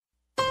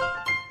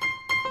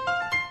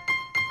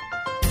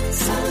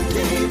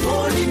Sunday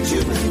morning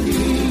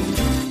Jubilee.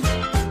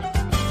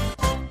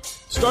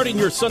 Starting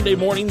your Sunday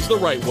mornings the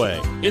right way.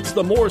 It's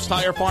the Mohrs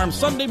Tire Farm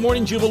Sunday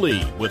Morning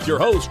Jubilee with your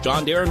hosts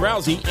John Darren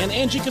Rousey and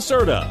Angie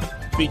Caserta,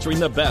 featuring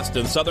the best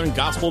in Southern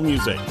gospel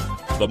music.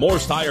 The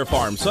Mohrs Tire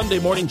Farm Sunday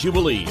Morning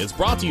Jubilee is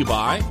brought to you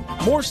by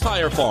Mohrs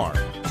Tire Farm,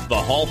 the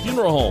Hall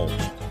Funeral Home,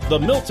 the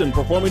Milton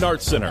Performing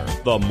Arts Center,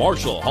 the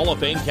Marshall Hall of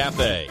Fame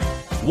Cafe,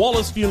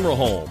 Wallace Funeral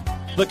Home,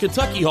 the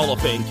Kentucky Hall of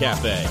Fame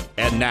Cafe.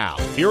 And now,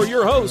 here are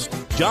your hosts,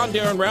 John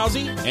Darren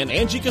Rousey and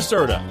Angie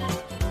Caserta.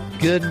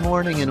 Good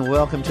morning and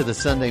welcome to the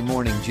Sunday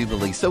Morning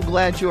Jubilee. So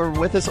glad you are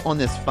with us on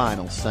this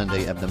final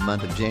Sunday of the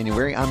month of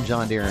January. I'm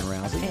John Darren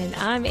Rousey. And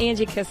I'm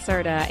Angie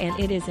Caserta, and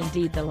it is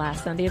indeed the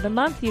last Sunday of the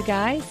month, you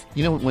guys.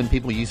 You know, when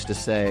people used to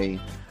say,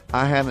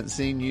 I haven't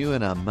seen you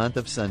in a month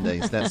of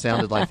Sundays, that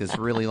sounded like this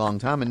really long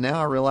time, and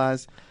now I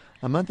realize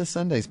a month of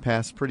Sundays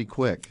pass pretty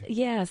quick.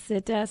 Yes,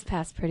 it does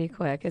pass pretty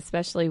quick,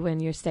 especially when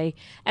you stay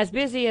as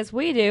busy as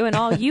we do and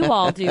all you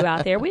all do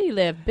out there. We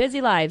live busy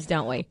lives,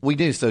 don't we? We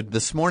do. So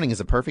this morning is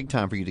a perfect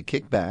time for you to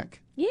kick back.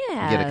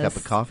 Yes. Get a cup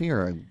of coffee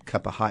or a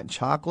cup of hot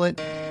chocolate.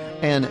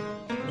 And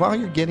while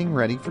you're getting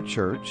ready for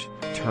church,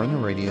 turn the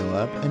radio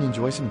up and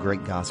enjoy some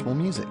great gospel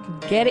music.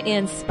 Get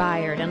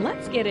inspired. And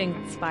let's get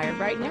inspired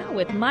right now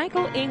with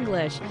Michael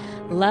English.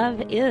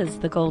 Love is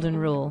the golden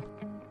rule.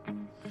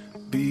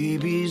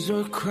 Babies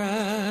are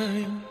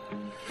crying,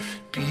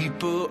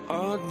 people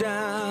are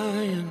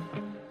dying,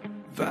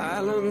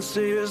 violence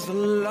is the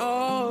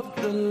law of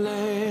the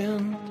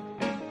land.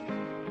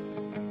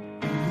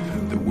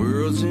 The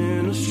world's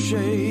in a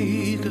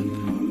shake-up,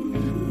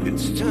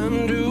 it's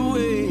time to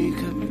wake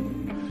up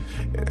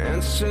and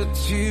answer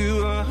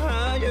to a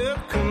higher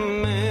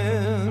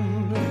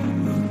command.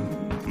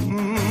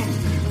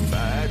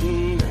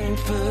 Fighting and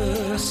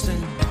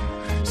fussing,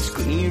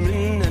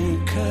 screaming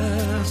and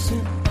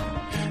cussing,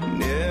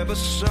 never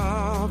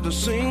solved a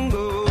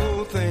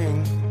single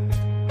thing.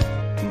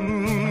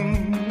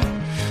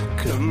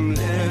 Come,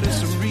 let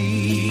us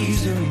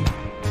reason.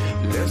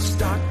 Let's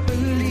start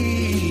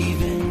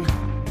believing.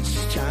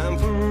 It's time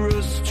for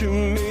us to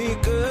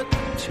make a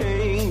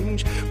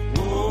change.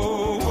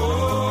 Whoa,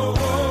 whoa,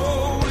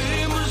 whoa.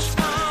 We must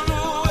find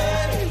a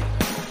way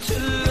to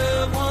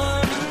love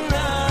one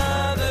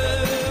another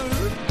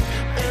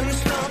and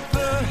stop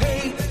the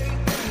hate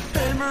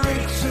that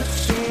breaks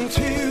us in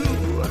two.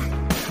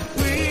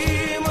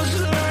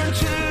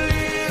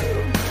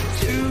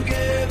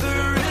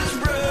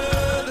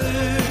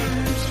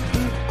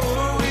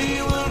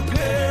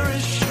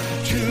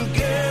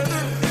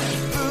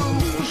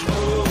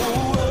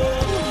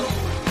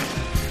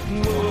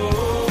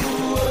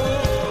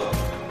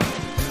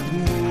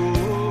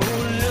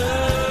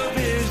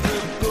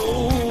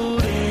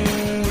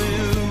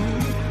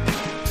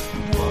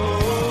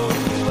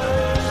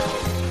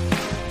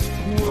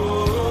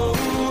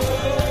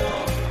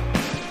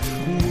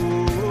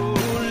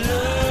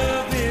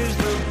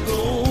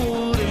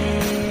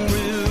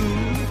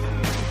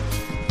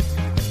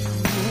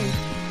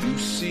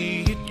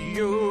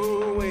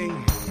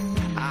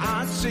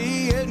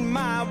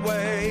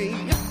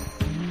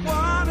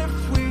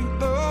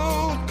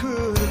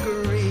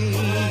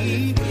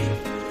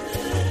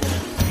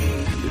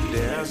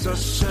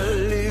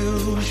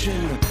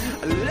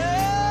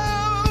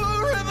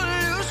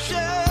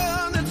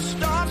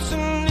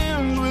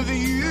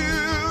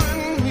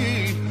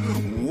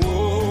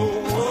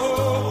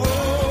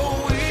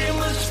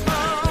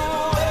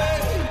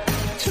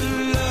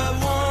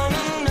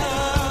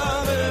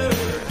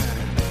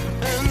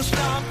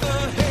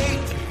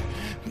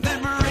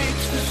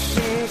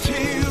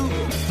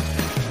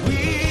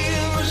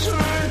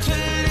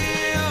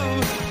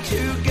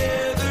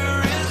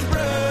 Together as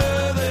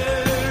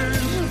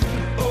brothers,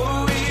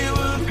 or we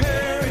will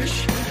perish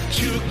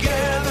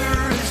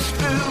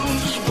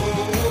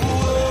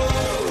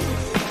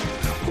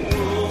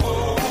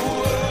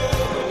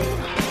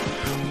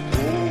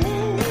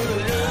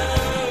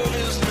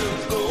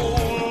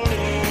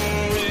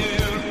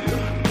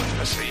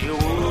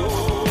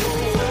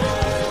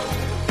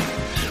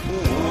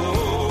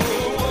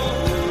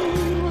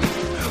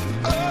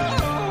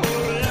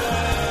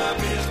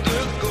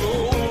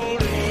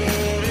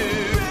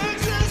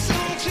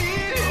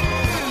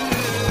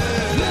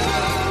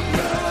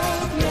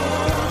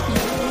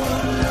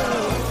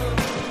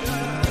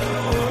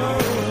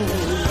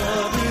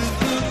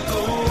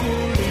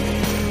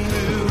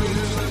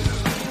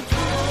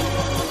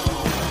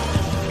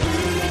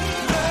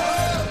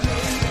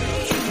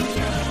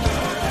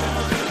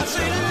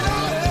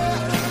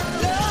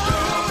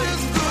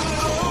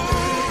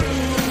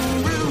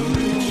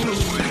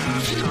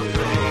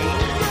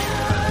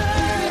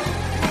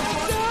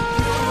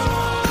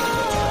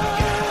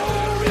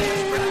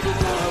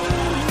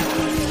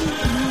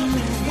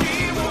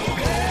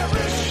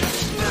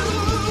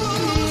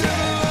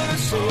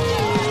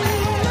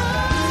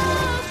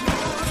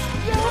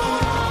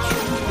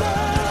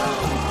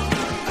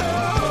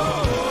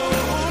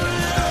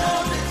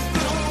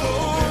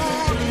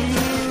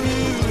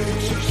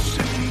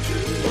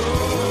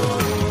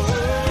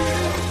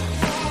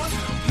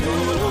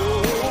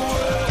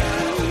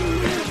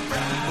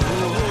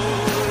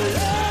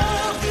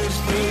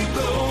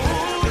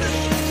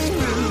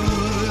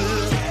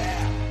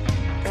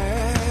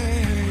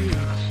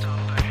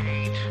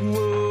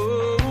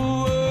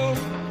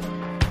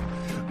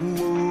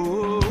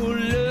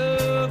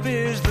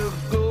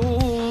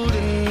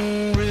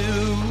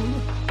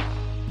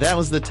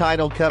was the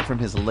title cut from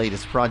his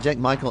latest project,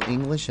 Michael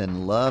English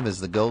and Love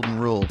is the Golden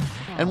Rule.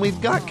 And we've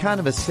got kind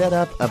of a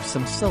setup of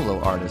some solo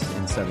artists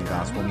in Southern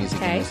Gospel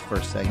music in this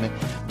first segment.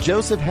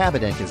 Joseph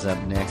Habedank is up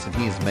next, and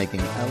he is making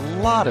a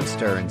lot of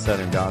stir in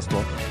Southern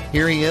Gospel.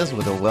 Here he is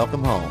with a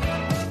Welcome Home.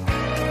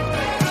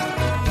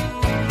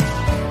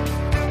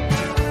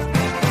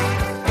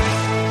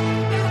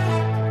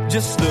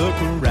 Just look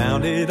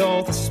around at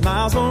all the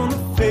smiles on the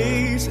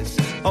faces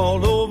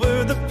all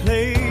over the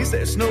place.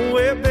 There's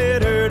nowhere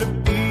better to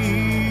be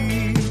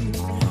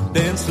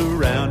than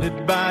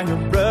surrounded by your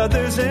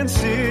brothers and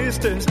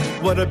sisters.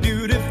 What a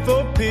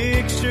beautiful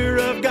picture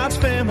of God's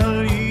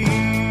family.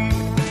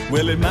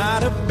 Well, it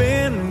might have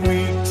been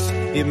weeks,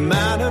 it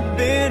might have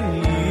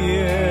been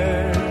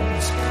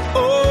years.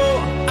 Oh,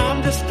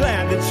 I'm just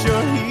glad that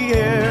you're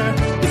here.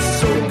 It's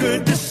so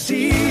good to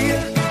see you.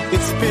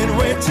 It's been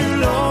way too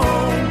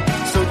long.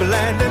 So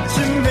glad that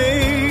you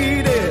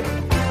made it.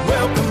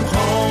 Welcome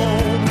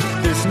home.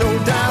 There's no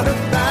doubt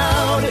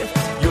about it.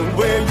 You're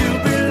where you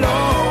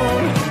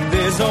belong.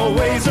 There's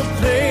always a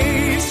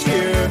place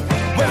here.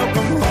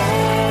 Welcome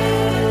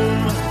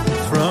home.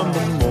 From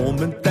the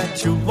moment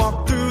that you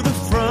walk through the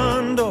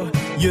front door,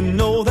 you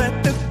know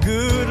that the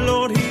good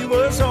Lord, He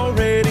was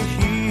already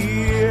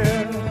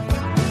here.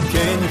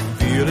 Can you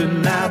feel it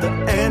now, the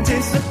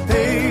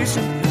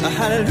anticipation? A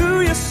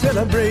hallelujah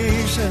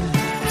celebration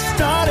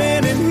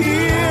starting in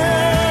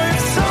here.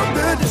 It's so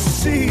good to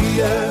see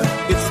you.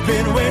 It's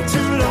been way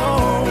too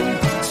long.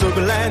 So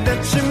glad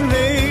that you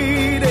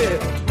made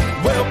it.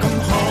 Welcome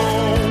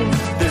home.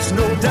 There's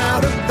no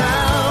doubt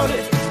about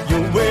it.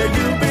 You're where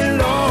you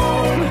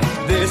belong.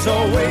 There's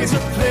always a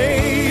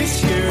place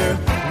here.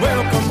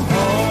 Welcome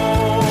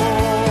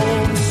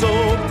home. So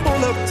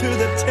pull up to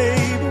the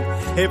table.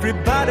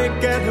 Everybody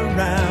gather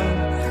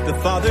round. The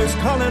Father's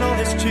calling all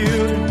His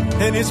children,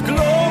 and His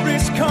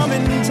glory's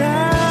coming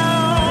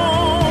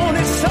down.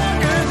 It's so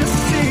good to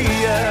see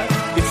you.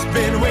 It's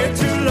been way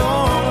too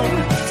long.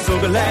 So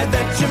glad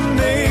that you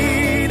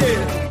made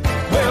it.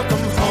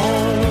 Welcome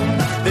home.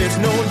 There's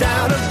no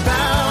doubt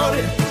about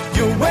it.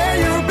 You're where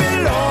you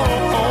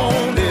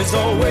belong. There's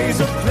always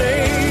a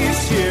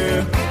place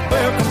here.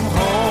 Welcome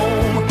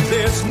home.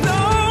 There's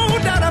no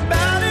doubt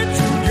about it.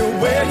 You're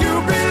where you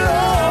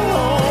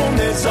belong.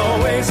 There's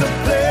always a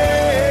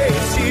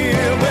place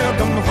here.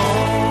 Welcome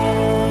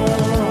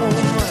home.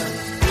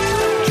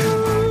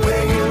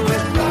 Where you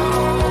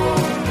belong.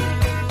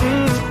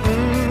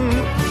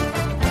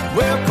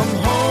 Welcome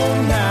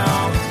home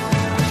now.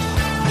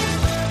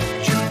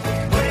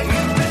 Where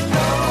you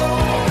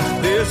belong.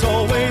 There's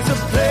always a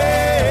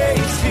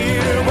place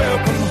here.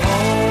 Welcome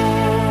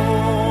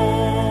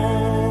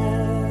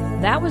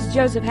home. That was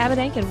Joseph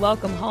Habedank and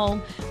Welcome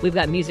Home. We've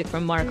got music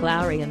from Mark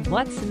Lowry and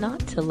What's Not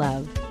to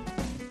Love.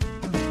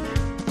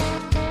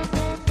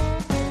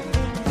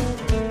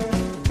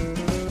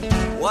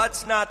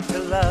 What's not to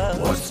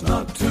love? What's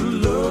not to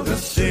love? The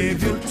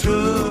Savior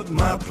took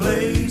my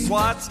place.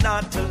 What's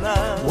not to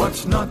love?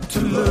 What's not to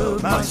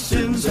love? My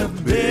sins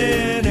have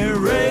been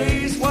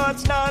erased.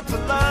 What's not to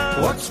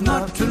love? What's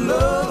not to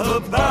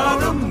love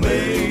about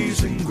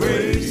amazing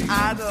grace?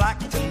 I'd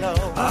like to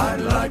know.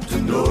 I'd like to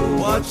know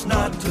what's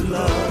not to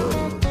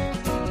love.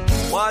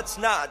 What's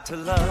not to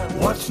love?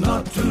 What's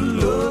not to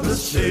love? The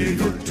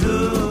Savior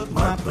took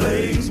my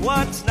place.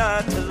 What's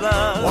not to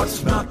love?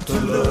 What's not to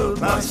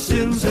love? My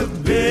sins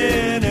have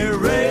been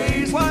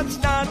erased.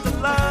 What's not to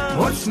love?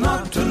 What's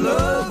not to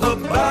love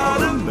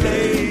about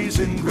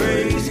amazing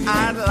grace?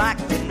 I'd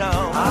like to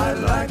know. I'd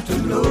like to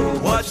know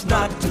what's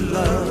not to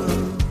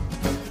love.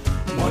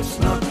 What's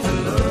not to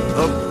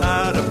love?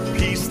 About a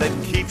peace that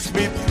keeps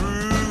me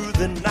through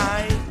the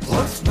night.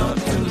 What's not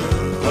to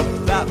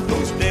love? About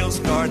those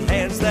nail-scarred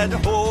hands that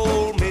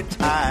hold me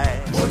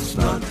tight. What's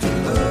not to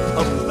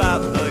love?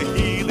 About the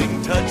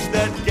healing touch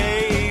that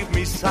gave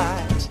me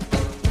sight.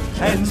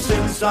 And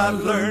since I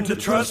learned to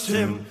trust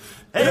Him,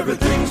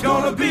 everything's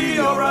gonna be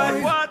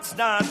alright. What's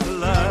not to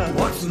love?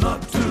 What's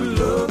not to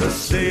love? The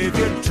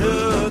Savior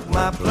took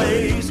my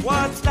place.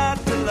 What's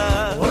not to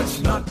love? What's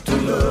not to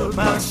love?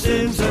 My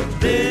sins have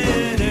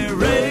been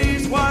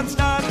erased. What's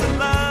not to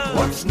love?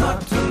 What's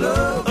not to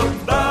love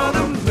about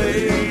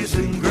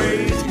amazing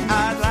grace?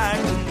 I'd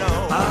like to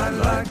know. I'd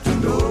like to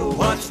know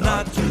What's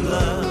not to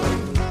love?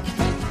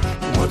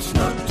 What's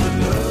not to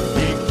love?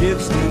 He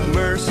gives new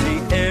mercy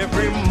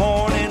every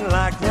morning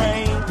like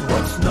rain.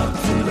 What's not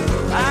to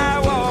love? I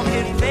walk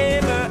in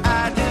favor,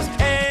 I just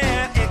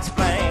can't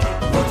explain.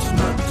 What's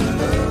not to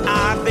love?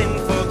 I've been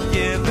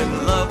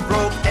forgiven, love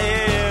broke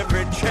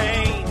every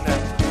chain.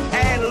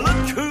 And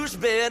look who's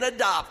been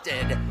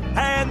adopted,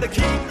 and the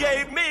King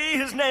gave me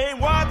His name.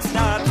 What's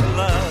not to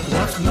love?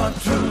 What's not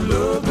to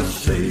love? The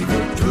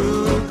Savior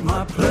took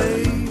my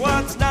place.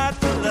 What's not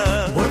to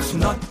love? What's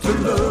not to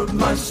love?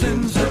 My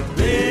sins have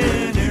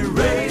been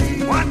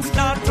erased. What's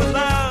not to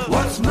love?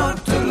 What's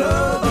not to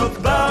love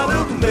about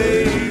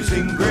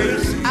amazing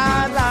grace?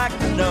 I'd like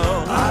to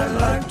know. I'd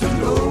like to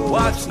know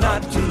What's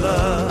not to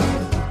love?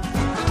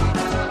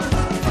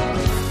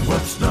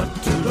 what's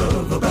not to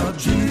love about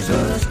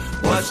Jesus.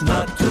 What's What's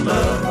not to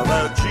love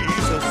about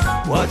Jesus?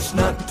 What's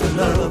not to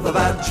love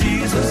about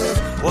Jesus?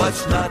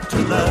 What's not to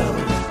love?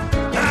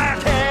 Now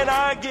can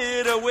I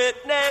get a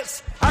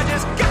witness? I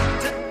just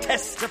got to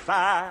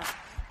testify.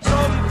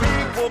 Some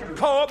people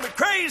call me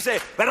crazy,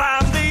 but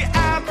I'm the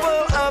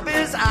apple of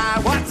his eye.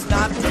 What's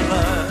not to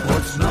love?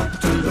 What's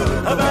not to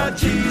love about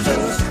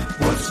Jesus?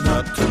 What's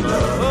not to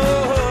love?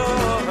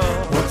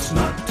 Oh, What's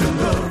not to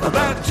love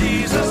about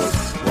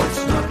Jesus?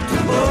 What's not to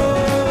love?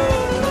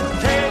 Oh,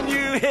 can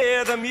you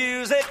hear the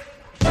music?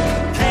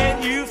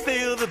 Can you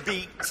feel the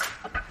beat?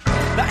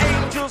 The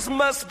angels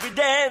must be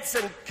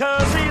dancing,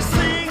 'cause he's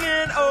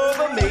singing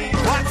over me.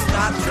 What's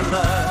not to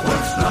love?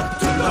 What's not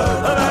to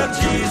love about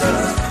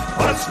Jesus?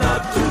 What's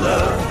not to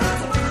love?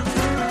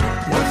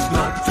 What's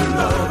not to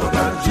love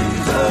about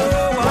Jesus?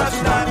 Oh,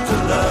 what's not to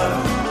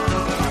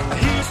love?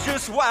 He's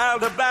just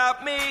wild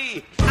about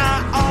me. I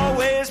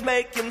always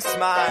make him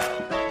smile.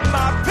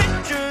 My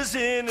picture's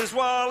in his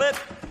wallet,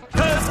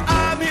 'cause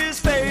I'm his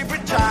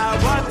favorite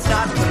child. What's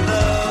not to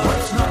love?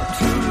 What's not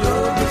to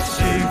love? The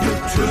Savior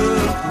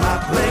took my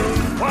place.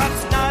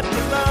 What's not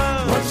to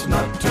love? What's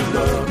not to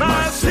love?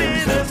 My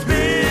sin has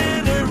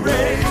been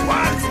erased.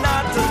 What's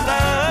not to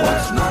love?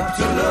 What's not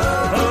to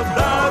love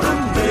about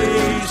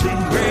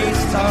amazing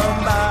grace?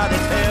 Somebody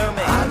tell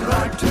me. I'd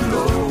like to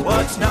know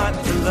What's not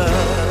to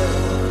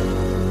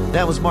love?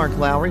 That was Mark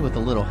Lowry with a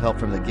little help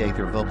from the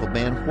Gaither Vocal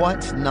Band.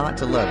 What's not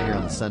to love here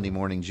on the Sunday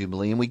Morning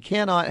Jubilee? And we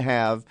cannot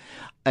have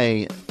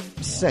a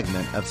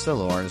segment of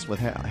solo artists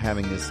without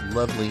having this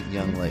lovely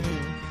young lady.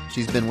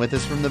 She's been with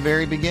us from the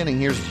very beginning.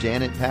 Here's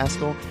Janet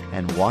Paschal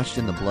and Washed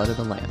in the Blood of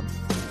the Lamb.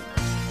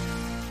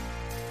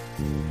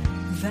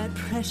 That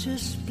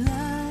precious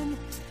blood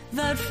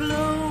that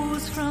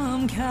flows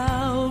from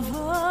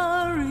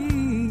Calvary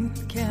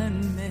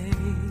can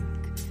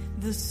make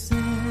the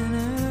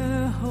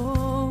sinner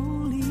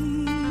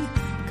holy.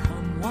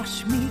 Come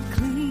wash me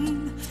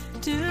clean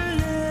till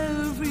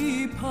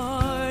every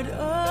part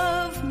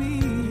of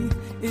me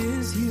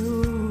is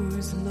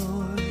yours,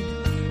 Lord,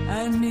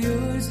 and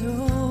yours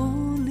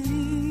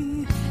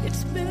only.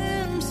 It's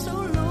been so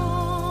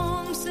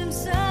long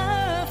since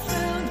I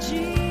felt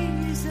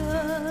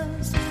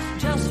Jesus.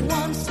 Just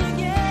once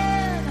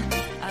again,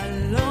 I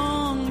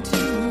long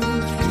to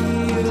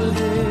feel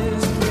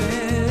his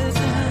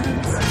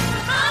presence.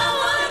 I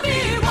want to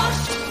be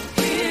washed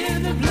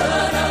in the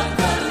blood of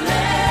the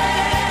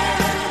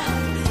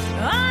Lamb.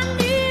 I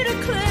need a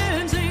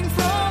cleansing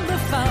from the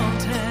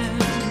fountain.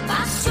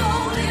 My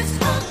soul is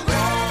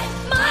hungry.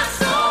 My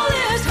soul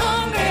is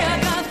hungry. I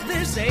got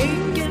this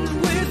aching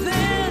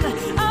within.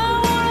 I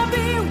want to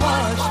be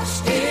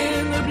washed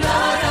in the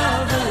blood of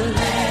the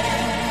Lamb.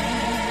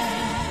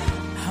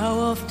 How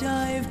oft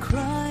I've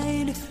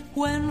cried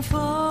when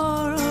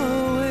far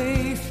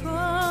away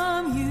from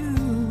you.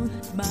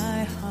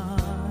 My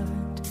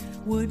heart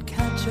would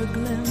catch a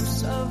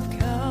glimpse of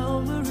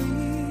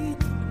Calvary,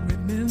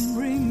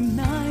 remembering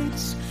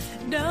nights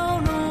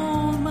down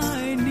on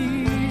my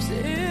knees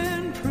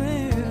in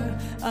prayer.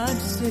 I'd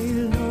say,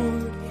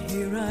 Lord,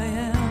 here I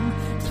am,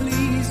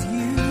 please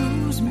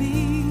use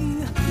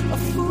me. A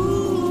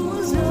fool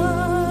was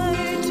I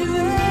to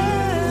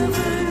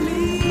ever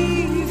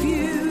leave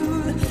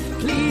you.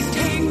 Please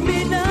take me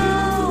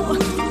now.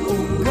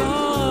 Oh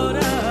God,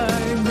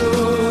 I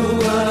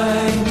know I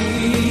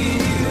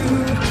need you.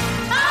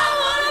 I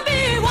want to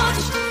be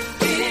washed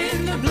in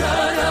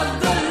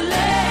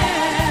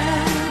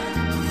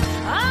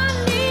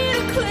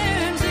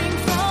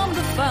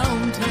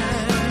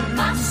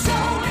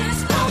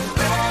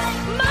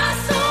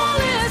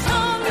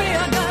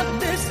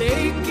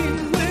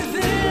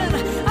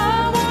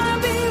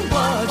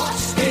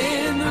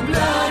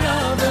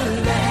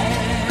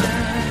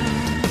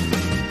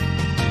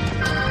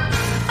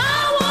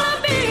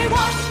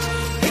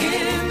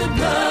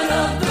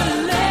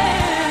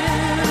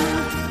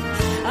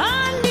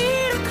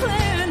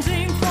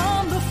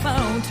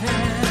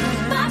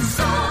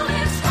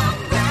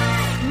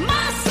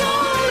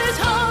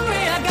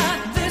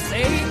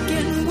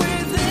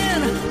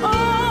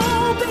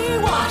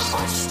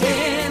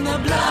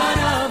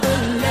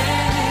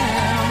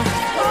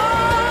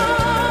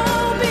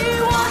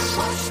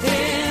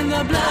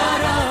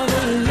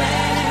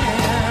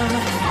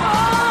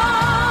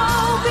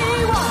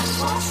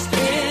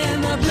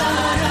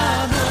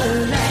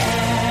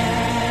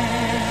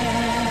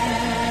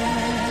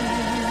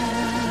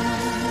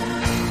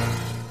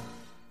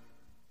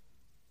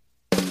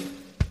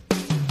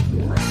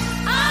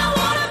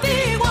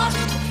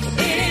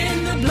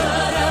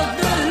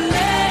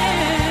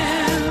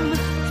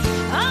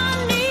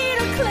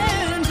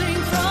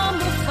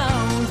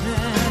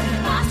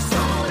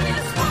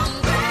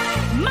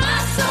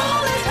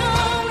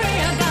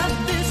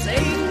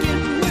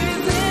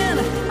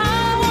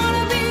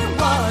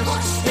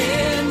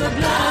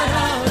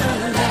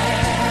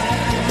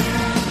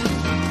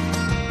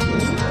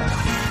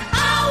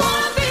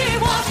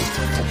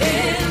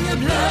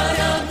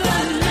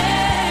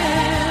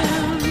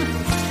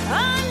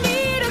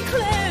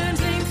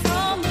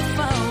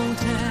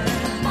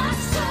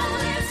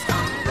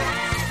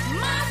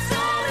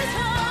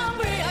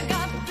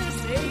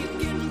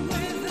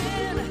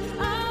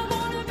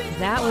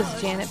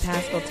Janet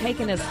Paschal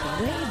taking us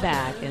way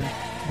back and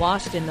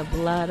washed in the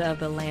blood of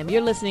the Lamb. You're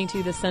listening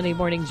to the Sunday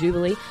Morning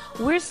Jubilee.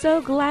 We're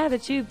so glad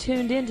that you've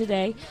tuned in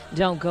today.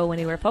 Don't go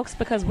anywhere, folks,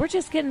 because we're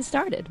just getting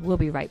started. We'll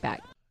be right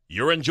back.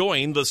 You're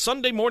enjoying the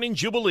Sunday Morning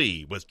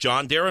Jubilee with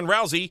John Darren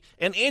Rousey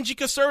and Angie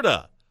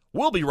Caserta.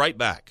 We'll be right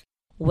back.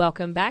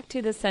 Welcome back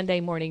to the Sunday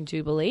Morning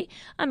Jubilee.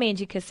 I'm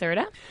Angie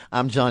Caserta.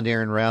 I'm John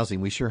Darren Rousey.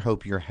 We sure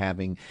hope you're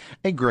having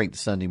a great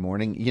Sunday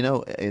morning. You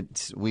know,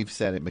 we've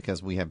said it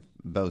because we have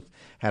both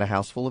had a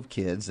house full of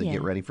kids that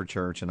get ready for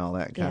church and all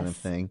that kind of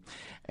thing.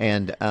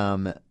 And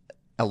a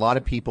lot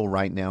of people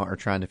right now are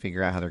trying to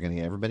figure out how they're going to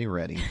get everybody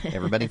ready,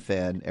 everybody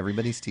fed,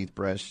 everybody's teeth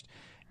brushed,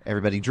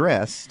 everybody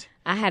dressed.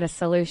 I had a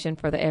solution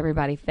for the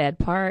everybody fed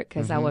part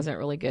because I wasn't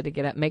really good to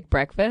get up and make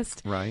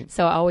breakfast. Right.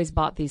 So I always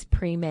bought these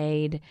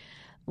pre-made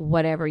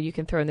whatever you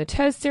can throw in the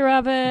toaster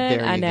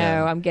oven. I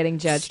know. I'm getting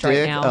judged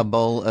right now. Stick a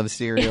bowl of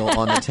cereal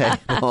on the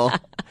table.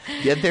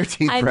 Get their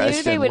teeth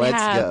brushed and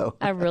let's go.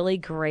 A really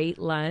great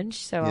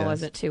lunch, so I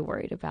wasn't too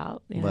worried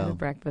about the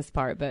breakfast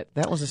part. But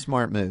that was a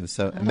smart move.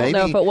 So I don't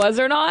know if it was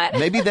or not.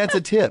 Maybe that's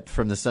a tip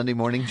from the Sunday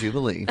Morning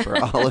Jubilee for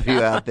all of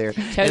you out there.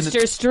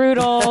 Toaster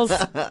strudels.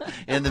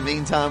 In the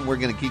meantime, we're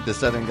going to keep the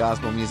Southern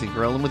Gospel music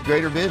rolling with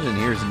Greater Vision.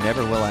 Here's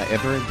Never Will I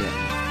Ever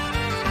Again.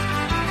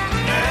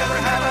 Never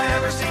have I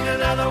ever seen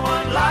another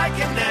one like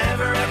him.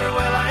 Never, ever will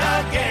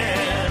I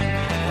again.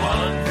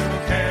 One who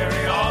will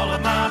carry all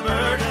of my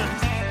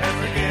burdens and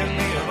forgive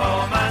me of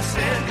all my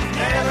sin.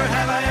 Never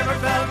have I ever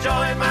felt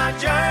joy in my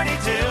journey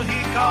till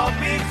he called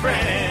me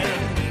friend.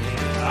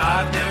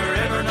 I've never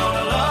ever known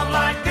a love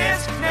like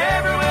this.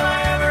 Never will I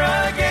ever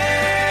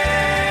again.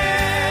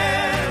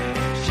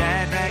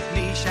 Shadrach,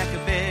 Meshach,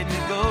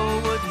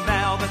 Abednego wouldn't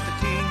bow, but the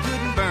king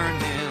couldn't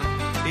burn them.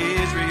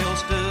 Israel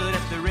stood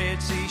at the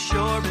Red Sea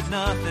shore, but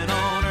nothing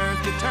on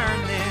earth could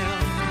turn them.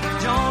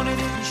 Jonah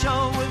didn't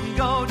show, wouldn't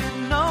go,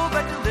 didn't know,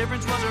 but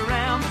deliverance was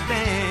around the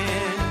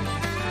bend.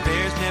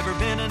 There's never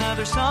been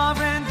another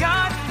sovereign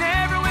God,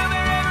 never will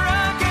there ever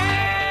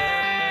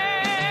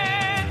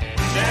again.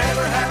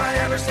 Never have I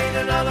ever seen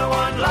another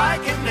one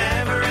like him,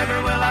 never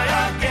ever will I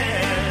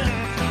again.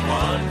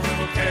 One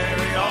who will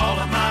carry all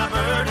of my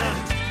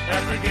burdens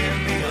and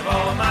forgive me of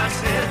all my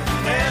sin.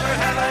 Never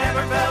have I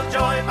ever felt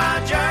joy in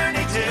my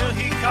journey till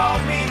he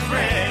called me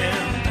friend.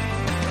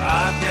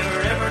 I've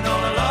never ever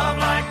known a love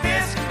like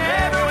this,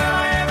 never will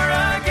I ever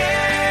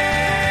again.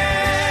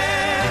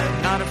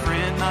 Not a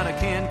friend, not a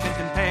kin can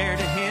compare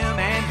to him,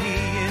 and he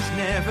is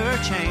never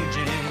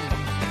changing.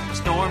 A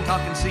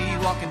storm-talking sea,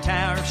 walking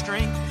tower of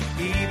strength,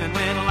 even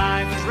when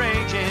life is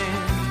raging.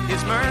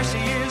 His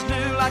mercy is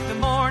new like the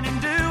morning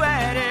dew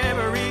at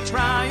every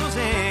trial's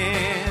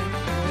end.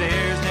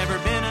 There's never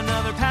been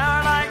another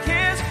power like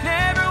his,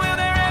 never will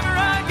there ever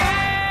again.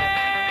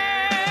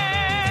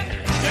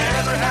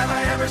 Never have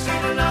I ever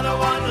seen another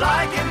one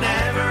like him,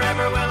 never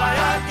ever will I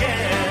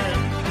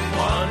again.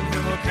 One who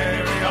will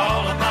carry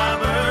all of my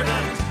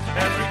burdens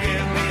and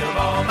forgive me of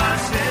all my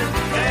sins.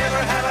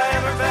 Never have I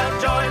ever felt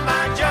joy in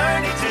my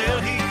journey till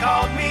he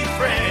called me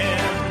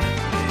friend.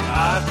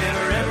 I've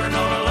never ever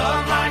known a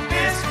love like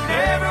this,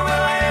 never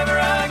will I ever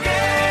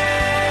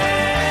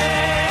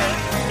again.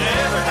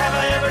 Never have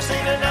I ever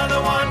seen another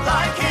one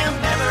like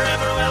him, never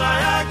ever will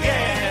I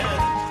again.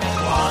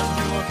 One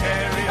who will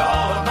carry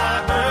all of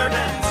my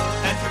burdens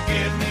and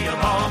forgive me of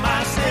all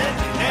my sin.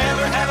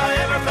 Never have I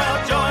ever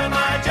felt joy in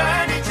my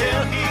journey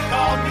till he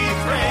called me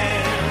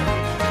friend.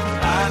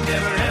 I've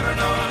never ever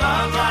known a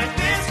love like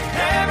this,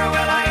 never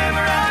will I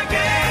ever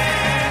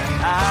again.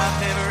 I've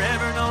never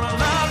ever known a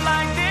love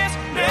like this,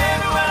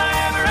 never will I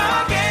ever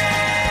again.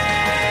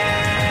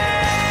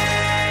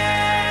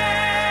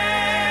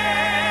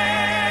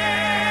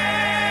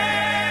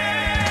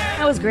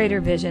 That was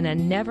Greater Vision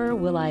and Never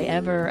Will I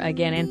Ever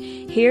Again. And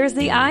here's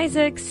the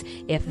Issacs,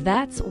 If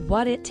That's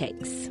What It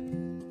Takes.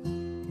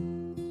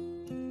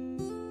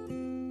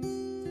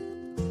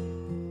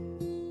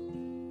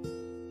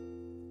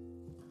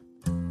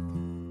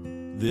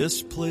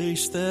 This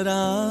place that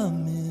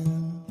I'm in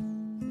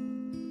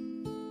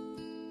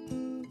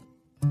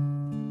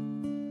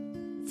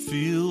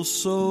feels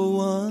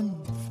so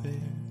unfair.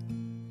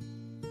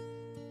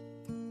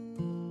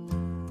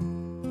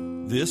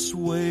 This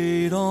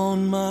weight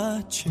on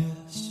my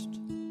chest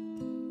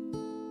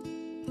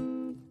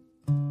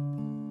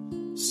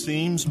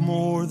seems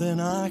more than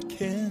I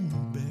can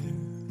bear.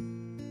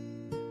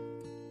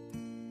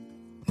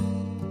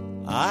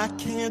 I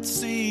can't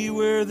see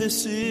where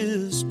this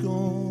is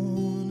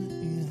going.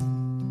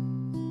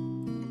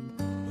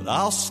 But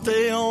I'll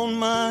stay on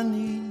my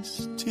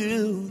knees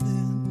till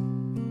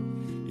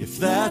then. If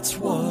that's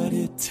what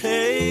it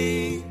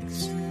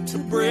takes to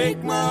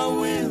break my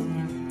will,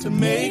 to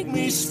make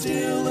me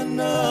still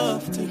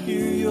enough to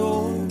hear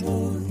your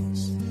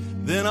voice,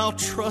 then I'll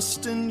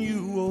trust in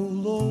you, oh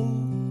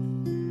Lord.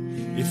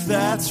 If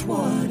that's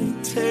what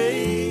it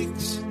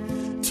takes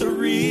to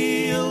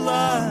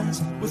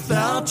realize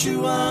without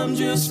you I'm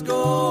just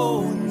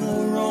going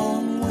the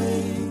wrong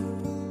way,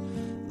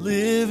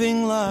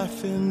 living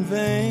life in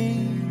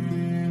vain,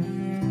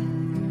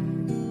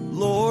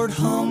 Lord, Lord,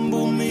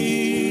 humble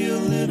me a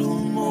little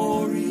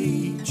more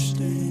each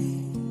day,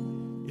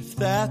 if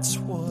that's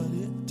what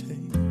it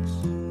takes.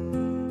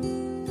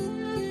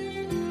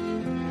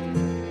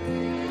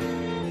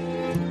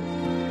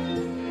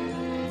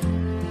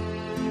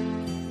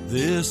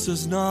 This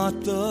is not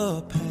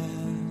the path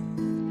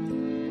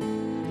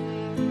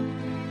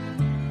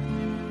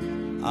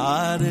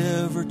I'd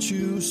ever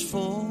choose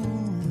for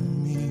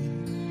me.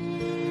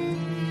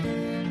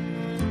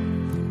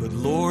 But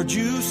Lord,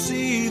 you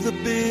see the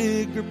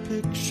bigger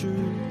picture,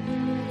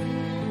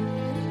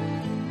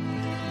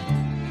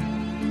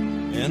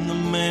 and the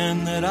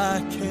man that I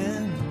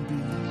can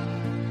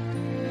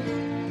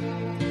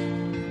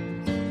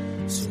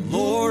be. So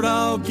Lord,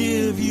 I'll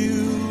give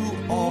you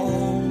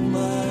all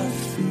my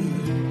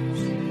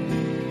fears,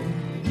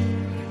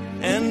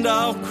 and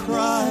I'll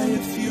cry a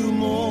few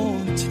more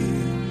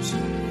tears,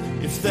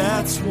 if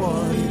that's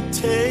what it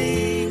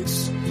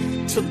takes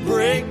to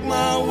break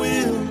my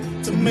will,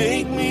 to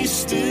make me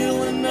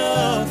still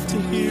enough to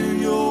hear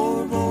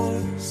your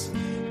voice.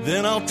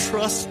 Then I'll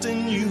trust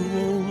in you,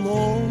 oh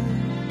Lord,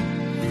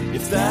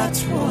 if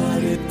that's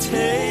what it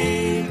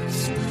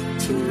takes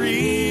to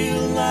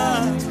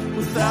realize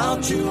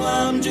without you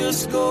I'm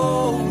just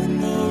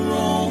going the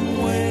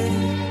wrong way,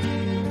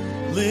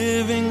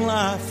 living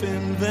life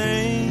in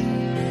vain.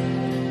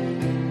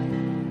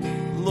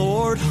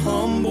 Lord,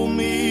 humble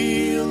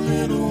me a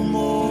little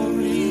more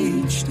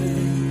each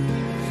day,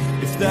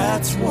 if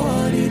that's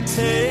what it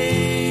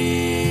takes.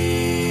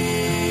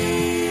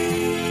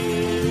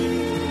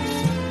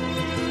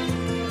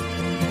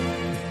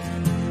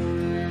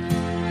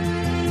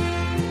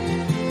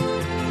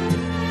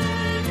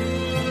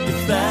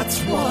 If that's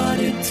what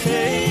it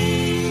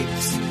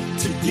takes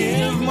to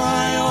give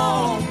my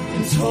all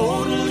and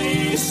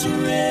totally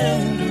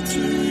surrender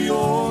to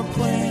your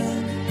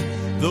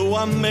plan, though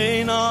I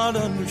may not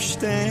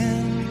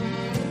understand,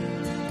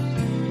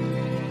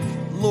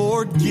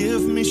 Lord,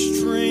 give me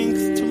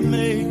strength to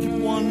make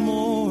it one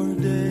more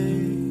day.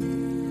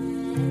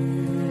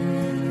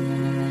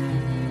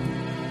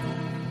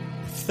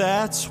 If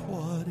that's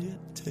what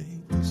it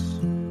takes.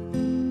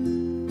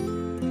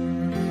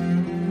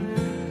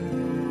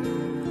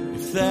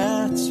 If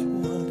that's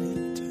what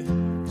it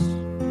takes.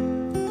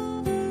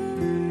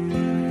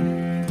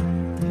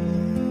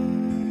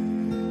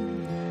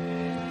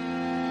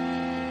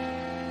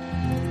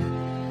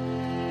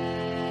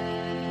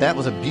 That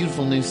was a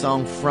beautiful new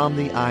song from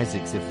the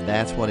Issacs, if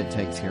that's what it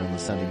takes, here on the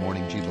Sunday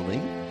Morning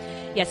Jubilee.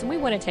 Yes, and we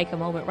want to take a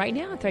moment right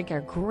now and thank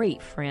our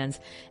great friends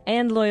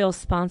and loyal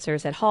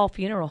sponsors at Hall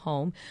Funeral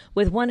Home.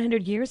 With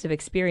 100 years of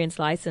experience,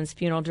 licensed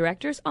funeral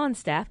directors on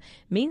staff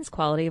means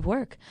quality of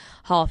work.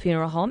 Hall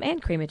Funeral Home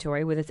and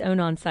Crematory, with its own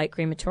on-site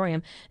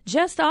crematorium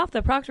just off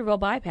the Proctorville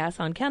Bypass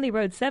on County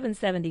Road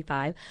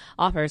 775,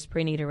 offers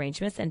pre-need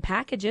arrangements and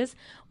packages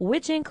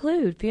which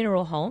include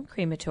funeral home,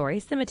 crematory,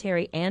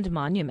 cemetery, and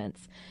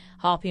monuments.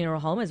 Hall Funeral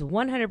Home is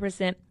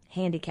 100%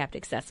 handicapped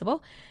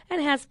accessible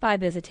and has 5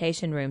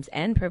 visitation rooms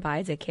and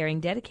provides a caring,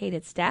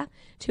 dedicated staff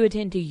to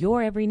attend to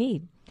your every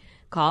need.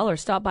 Call or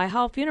stop by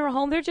Hall Funeral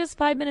Home. They're just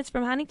 5 minutes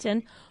from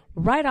Huntington,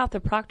 right off the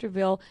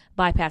Proctorville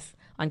Bypass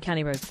on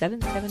County Road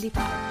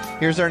 775.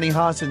 Here's Ernie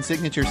Haas in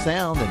Signature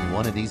Sound and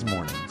One of These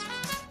Mornings.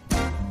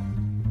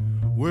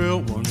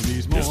 Well, one of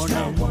these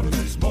mornings, one of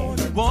these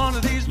mornings, one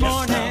of these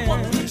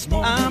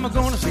mornings, I'm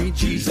gonna see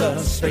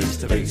Jesus face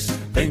to face,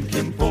 thank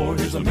him for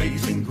his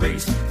amazing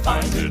grace,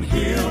 finding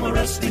him a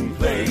resting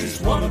place.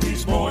 One of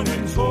these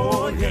mornings,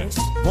 oh yes,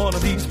 one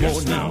of these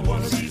mornings,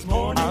 one of these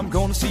mornings, I'm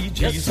gonna see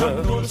Jesus.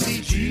 I'm gonna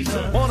see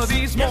Jesus. One of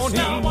these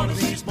mornings, one of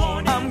these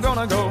mornings, I'm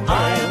gonna go home.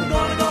 I'm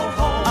gonna go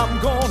home.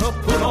 I'm gonna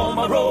put on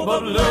my robe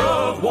of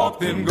love, walk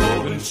them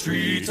golden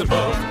streets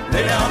above,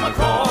 lay down my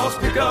cross,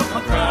 pick up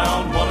my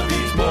crown. One of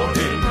these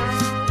mornings.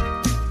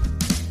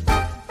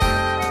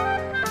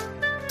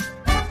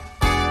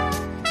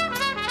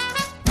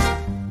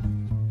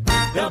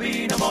 There'll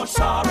be no more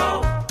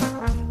sorrow,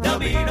 there'll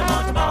be no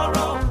more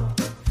tomorrow,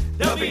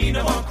 there'll be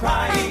no more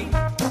crying.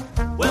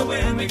 Well,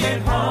 when we get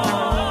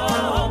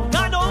home,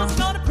 God knows I'm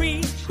gonna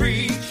preach,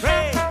 pray,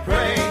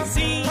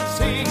 sing,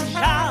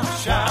 shout.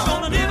 I'm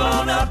gonna live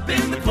on up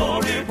in the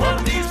glory one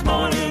of these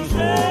mornings.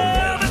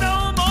 There'll be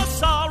no more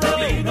sorrow,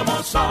 there'll be no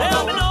more sorrow,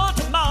 there'll be no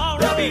tomorrow,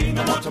 there'll be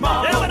no more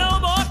tomorrow, there'll be no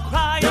more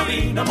crying, there'll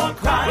be no more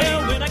crying.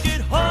 Well, when I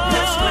get home,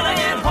 yes, when I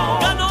get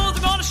home, God knows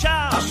I'm gonna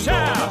shout,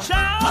 shout,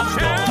 shout,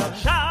 shout,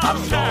 shout. I'm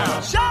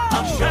shout,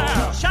 shout,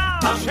 shout,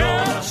 shout,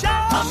 shout,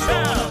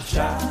 shout,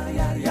 shout,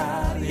 yada,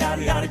 yada,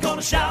 yada, yada,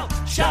 gonna shout,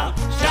 shout,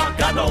 shout.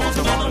 God knows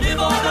I'm gonna live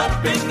on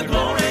up in the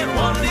glory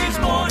one of these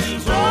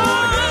mornings. Oh,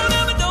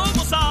 there'll be no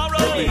more sorrow,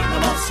 there'll be no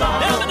more sorrow,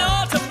 there'll be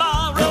no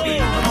tomorrow, there'll be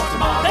no more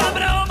tomorrow, there'll be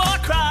no more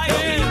crying,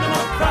 there'll be no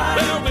more crying.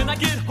 Well, when I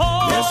get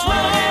home, yes, when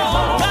I get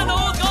home, God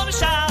knows I'm gonna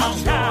shout,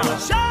 shout,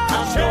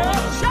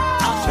 shout,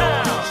 shout,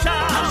 shout,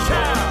 shout,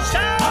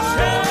 shout,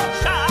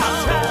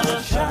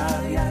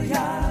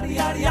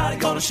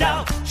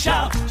 shout,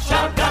 shout,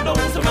 shout. God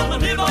knows I'm gonna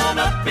live on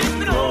up in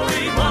the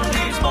glory one of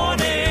these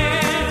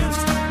mornings,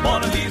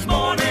 one of these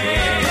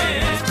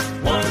mornings,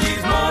 one of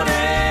these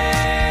mornings.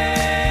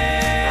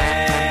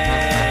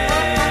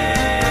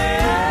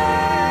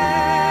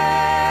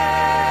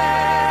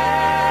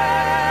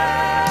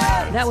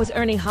 was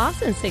Ernie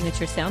Hobson's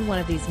signature sound one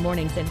of these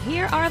mornings. And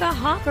here are the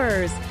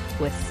Hoppers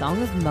with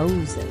Song of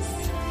Moses.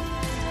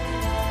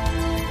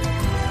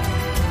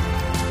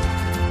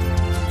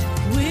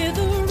 With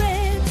the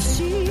Red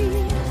Sea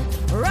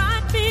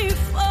right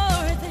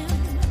before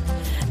them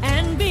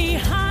and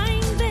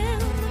behind them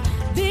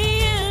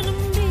the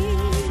enemy,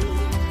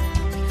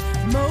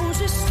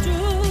 Moses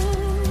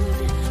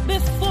stood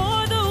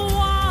before the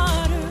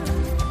water,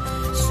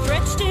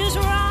 stretched his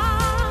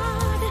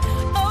rod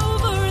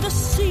over the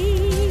sea.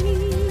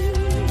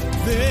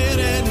 Then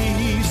an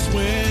east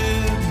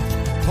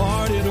wind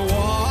parted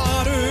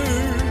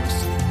waters,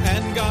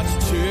 and God's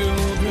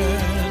children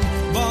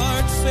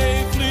marched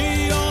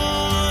safely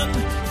on.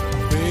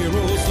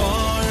 Pharaoh's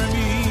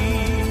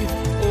army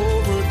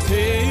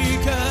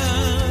overtaken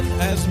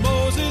as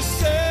Moses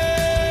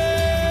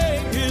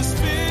sang his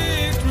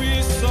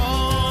victory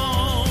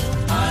song.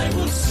 I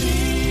will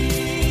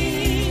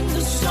sing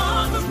the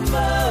song of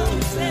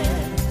Moses.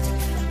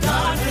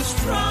 God has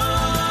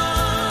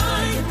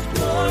triumphed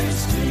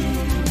gloriously.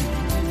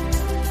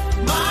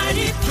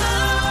 Mighty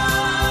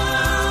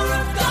power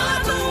of God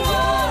the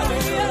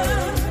warrior,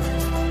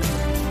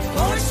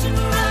 horse and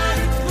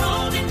rider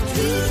thrown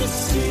into the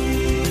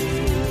sea,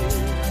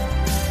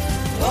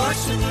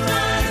 horse and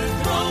rider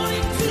thrown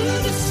into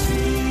the sea.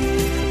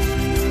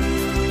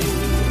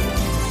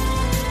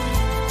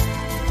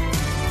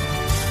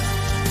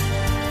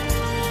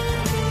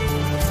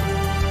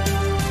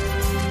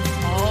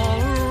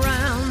 All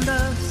around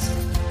us,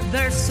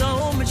 there's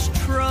so much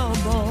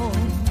trouble.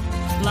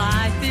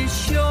 Life is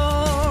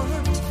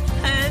short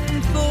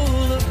and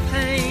full of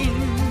pain.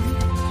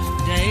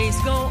 Days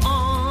go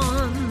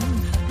on,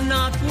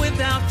 not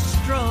without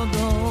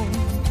struggle,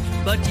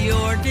 but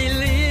your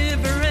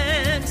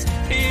deliverance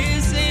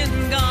is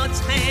in God's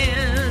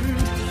hand.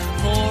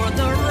 For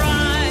the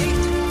right,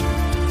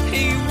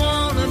 He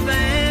won't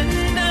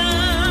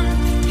abandon,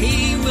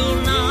 He will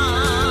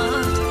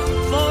not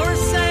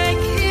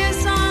forsake His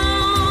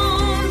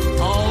own.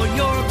 All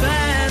your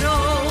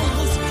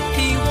battles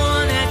He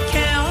won at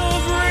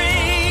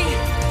Calvary.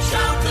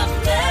 Shout the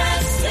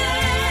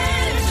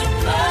message of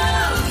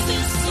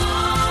Moses'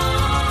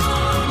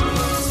 song.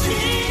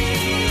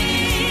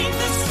 Sing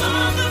the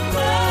song of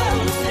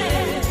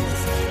Moses.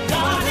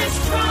 God has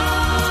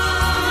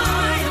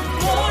triumphed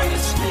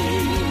gloriously.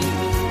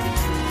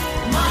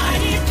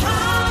 Mighty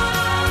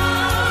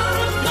power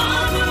of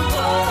God the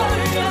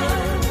warrior,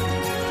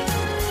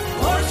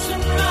 horse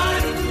and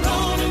rider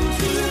thrown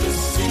into the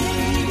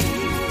sea.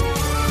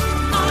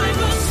 I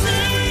will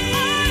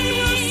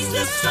sing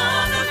the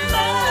song of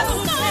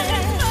Moses.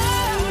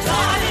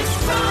 God has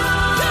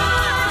triumphed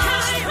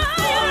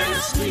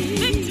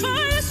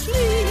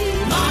victoriously.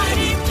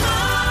 Mighty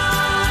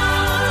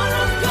power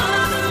of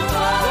God the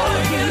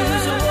warrior,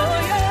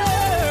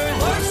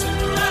 horse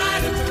and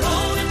rider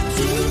thrown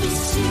into the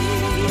sea.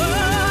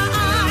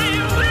 I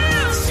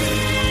will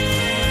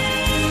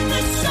sing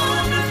the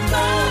song of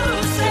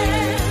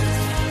Moses.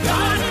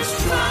 God has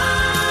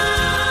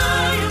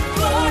triumphed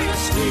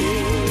gloriously.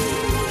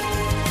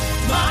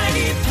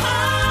 Mighty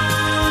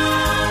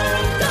power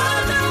of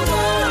God the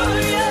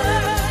warrior,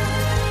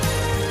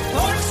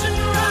 horse and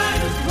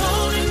rider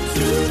thrown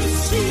into the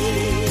sea,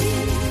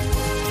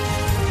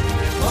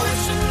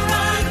 horse and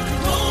rider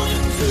thrown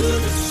into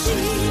the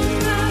sea,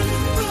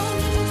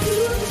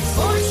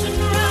 horse and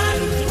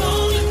rider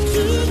thrown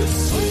into the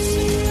sea.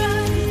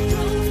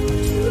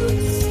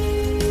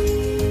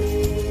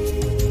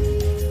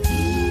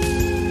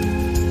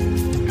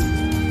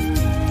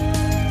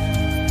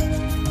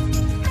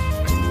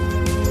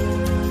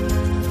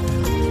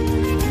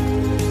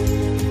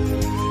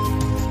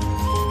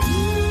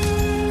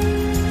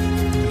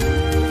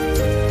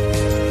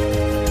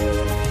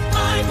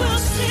 I will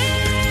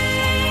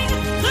sing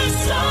the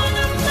song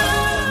of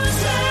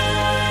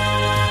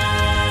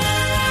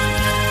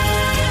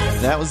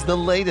Moses. That was the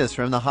latest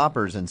from the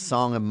Hoppers and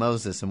Song of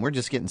Moses, and we're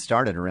just getting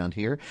started around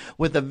here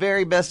with the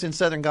very best in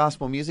Southern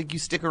gospel music. You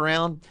stick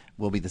around,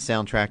 we'll be the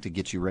soundtrack to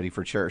get you ready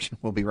for church.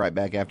 We'll be right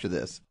back after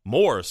this.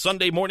 More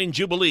Sunday Morning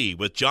Jubilee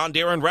with John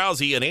Darren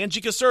Rousey and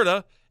Angie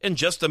Caserta in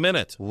just a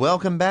minute.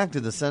 Welcome back to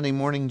the Sunday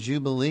Morning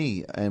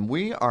Jubilee, and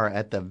we are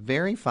at the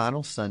very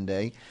final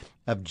Sunday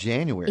of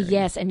January.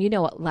 Yes, and you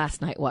know what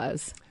last night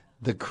was?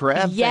 The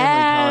Crab Yes.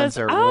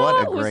 Family Concert. Oh,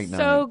 What a great it was night.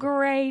 so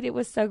great. It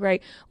was so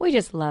great. We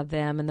just love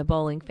them and the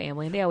bowling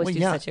family. They always Well, do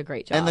yeah. such a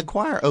great job. And the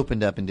choir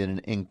opened up and did an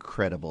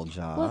incredible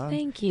job. Well,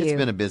 thank you. It's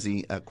been a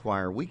busy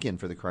choir weekend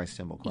for the Christ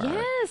Temple Choir.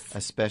 Yes.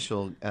 A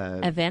special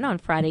event on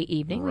Friday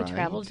evening. Right. We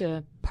traveled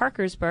to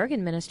Parkersburg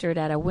and ministered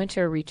at a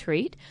winter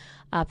retreat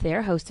up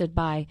there hosted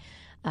by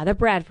the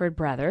Bradford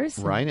brothers.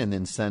 Right, and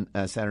then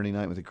Saturday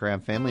night with the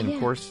Crab family, and Yeah.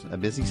 of course a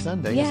busy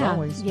Sunday as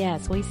always.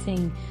 Yes, we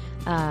sing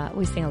a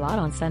lot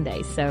on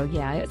Sundays, so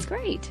yeah, it's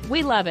great.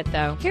 We love it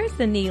though. Here's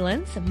the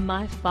Nealons of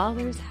My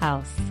Father's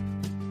House.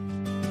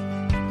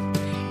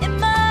 In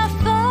my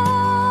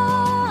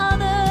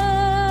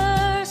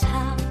Father's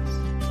house,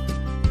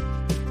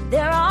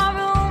 there are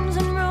rooms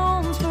and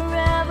rooms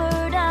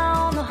forever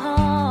down the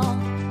hall.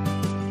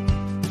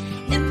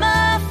 In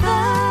my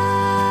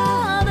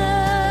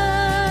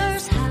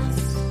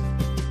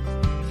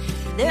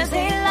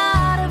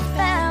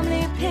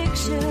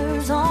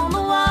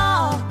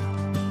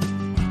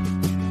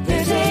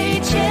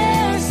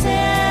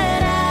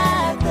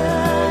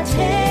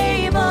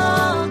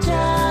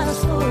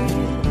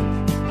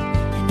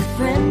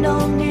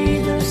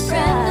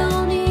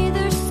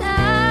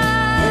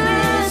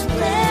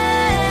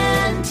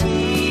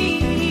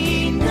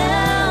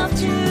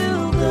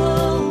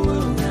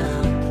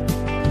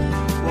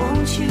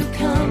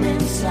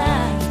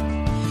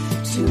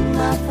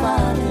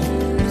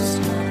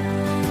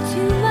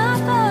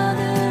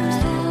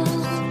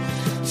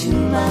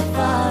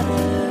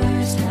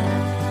Father's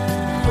house.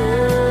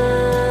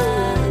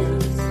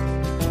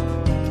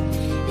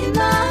 In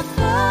my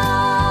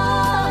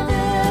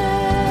Father's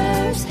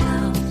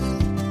house,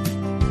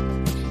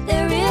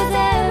 there is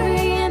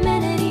every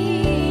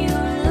amenity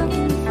you're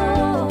looking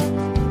for.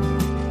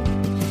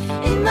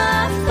 In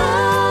my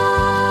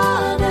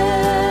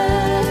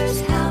Father's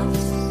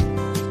house,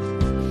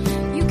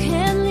 you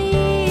can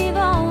leave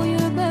all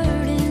your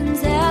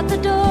burdens at the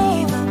door.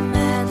 Leave them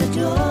at the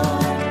door.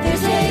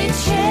 There's a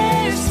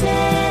chair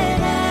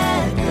set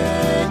at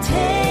the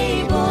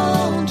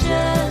table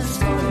just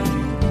for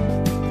you,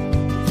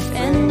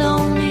 and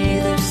on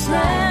either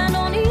side,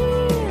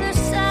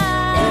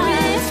 there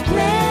is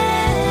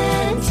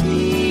plenty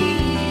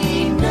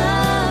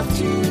enough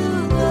to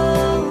go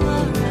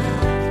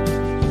around.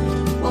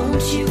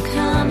 Won't you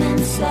come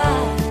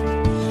inside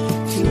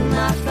to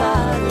my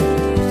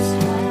Father's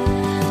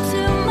house?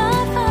 To my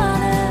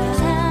Father's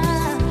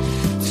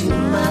house. To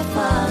my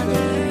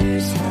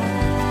Father's house.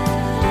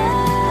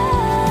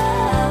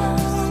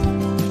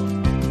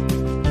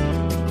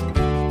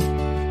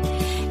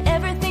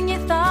 Everything you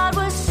thought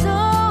was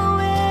so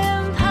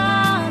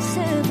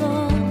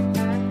impossible,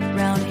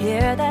 round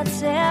here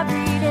that's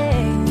every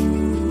day.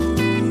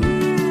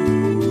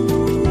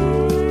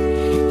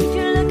 If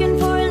you're looking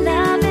for a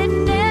love that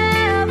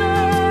never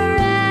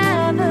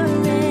ever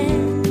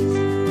ends,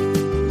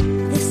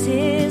 this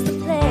is the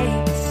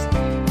place.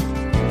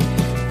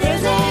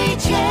 There's a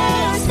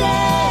chair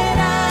set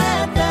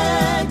at the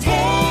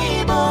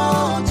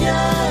table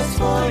just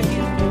for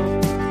you,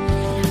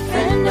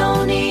 friend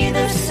on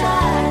either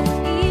side.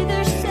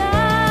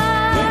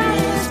 There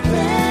is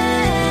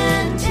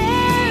plenty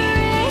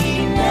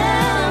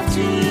enough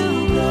to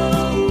go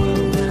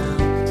around.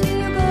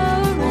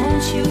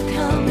 Won't you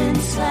come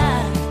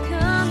inside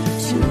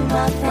to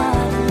my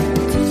Father,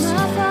 to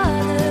my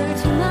Father,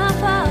 to my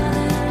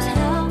Father's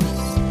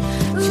house,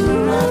 to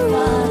my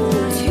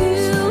Father, to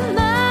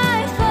my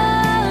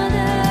Father's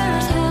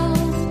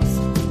house,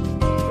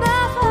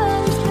 my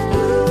Father's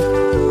house,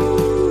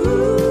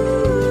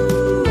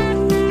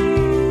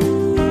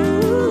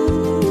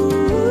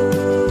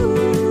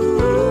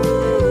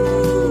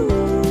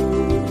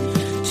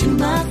 to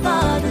my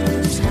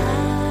Father's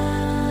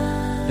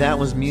house. That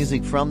was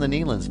music from the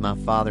Nealons, My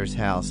Father's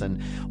House.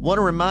 And want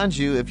to remind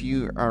you, if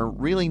you are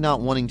really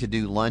not wanting to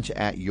do lunch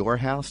at your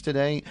house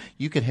today,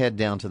 you could head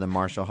down to the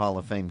Marshall Hall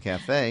of Fame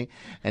Cafe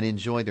and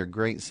enjoy their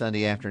great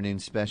Sunday afternoon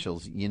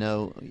specials. You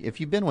know, if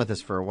you've been with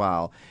us for a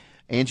while,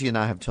 Angie and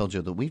I have told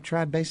you that we've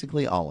tried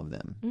basically all of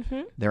them.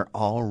 Mm-hmm. They're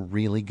all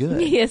really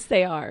good. Yes,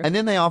 they are. And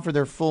then they offer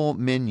their full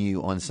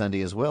menu on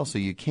Sunday as well, so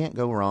you can't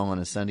go wrong on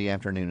a Sunday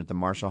afternoon at the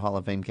Marshall Hall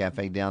of Fame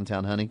Cafe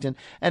downtown Huntington.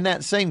 And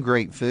that same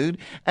great food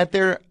at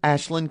their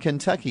Ashland,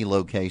 Kentucky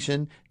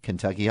location,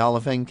 Kentucky Hall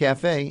of Fame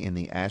Cafe in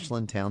the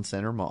Ashland Town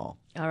Center Mall.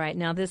 All right,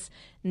 now this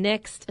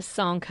next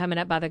song coming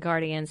up by the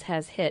Guardians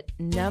has hit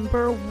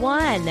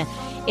 #1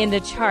 in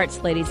the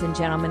charts, ladies and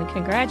gentlemen.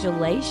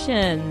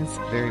 Congratulations.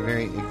 Very,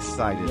 very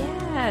excited.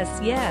 Yes,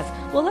 yes.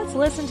 Well, let's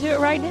listen to it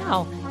right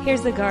now.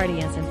 Here's the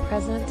Guardians and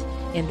Present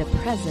in the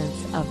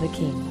Presence of the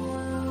King.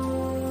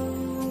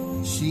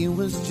 She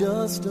was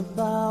just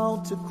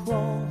about to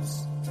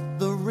cross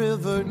the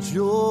river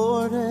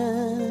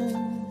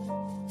Jordan,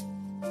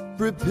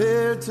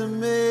 prepared to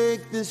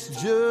make this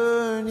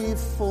journey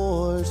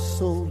for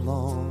so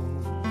long.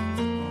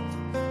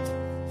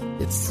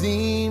 It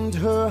seemed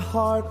her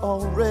heart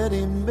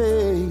already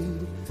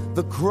made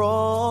the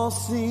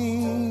crossing.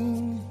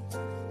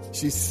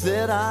 She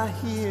said, I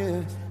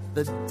hear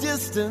the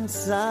distant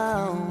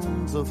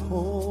sounds of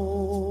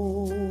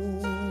home.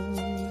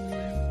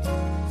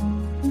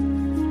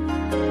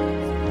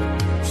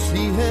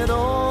 She had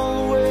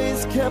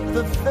always kept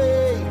the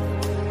faith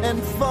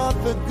and fought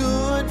the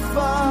good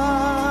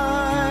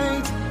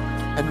fight,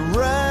 and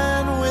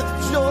ran with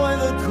joy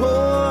the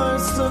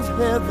course of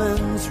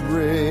heaven's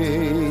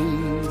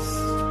race.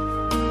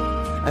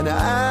 And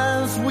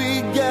as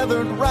we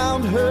gathered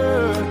round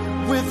her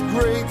with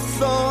great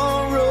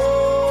sorrow,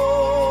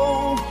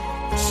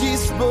 she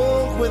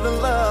spoke with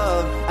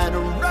love and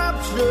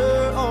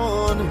rapture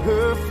on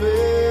her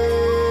face.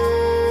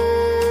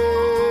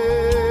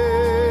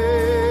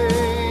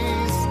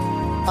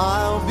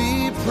 I'll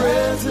be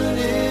present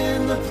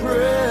in the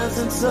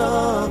presence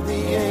of the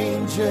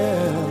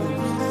angels.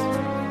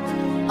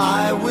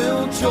 I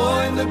will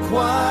join the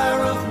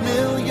choir of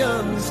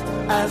millions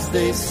as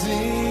they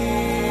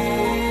sing.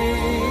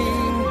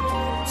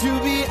 To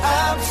be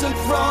absent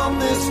from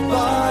this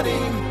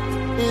body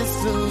is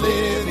to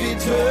live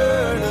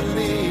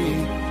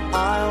eternally.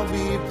 I'll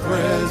be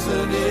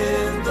present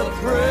in the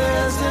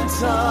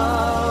presence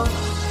of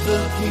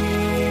the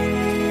King.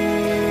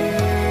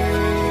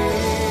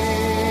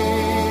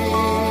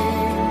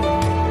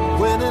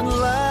 When at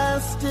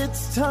last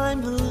it's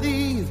time to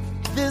leave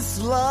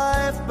this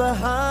life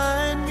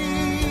behind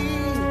me,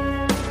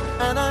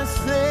 and I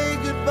say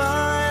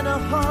goodbye to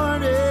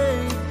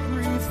heartache,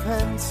 grief,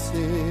 and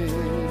sin.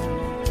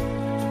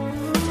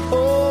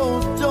 Oh,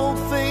 don't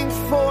think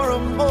for a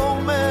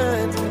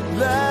moment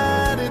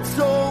that it's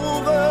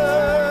over.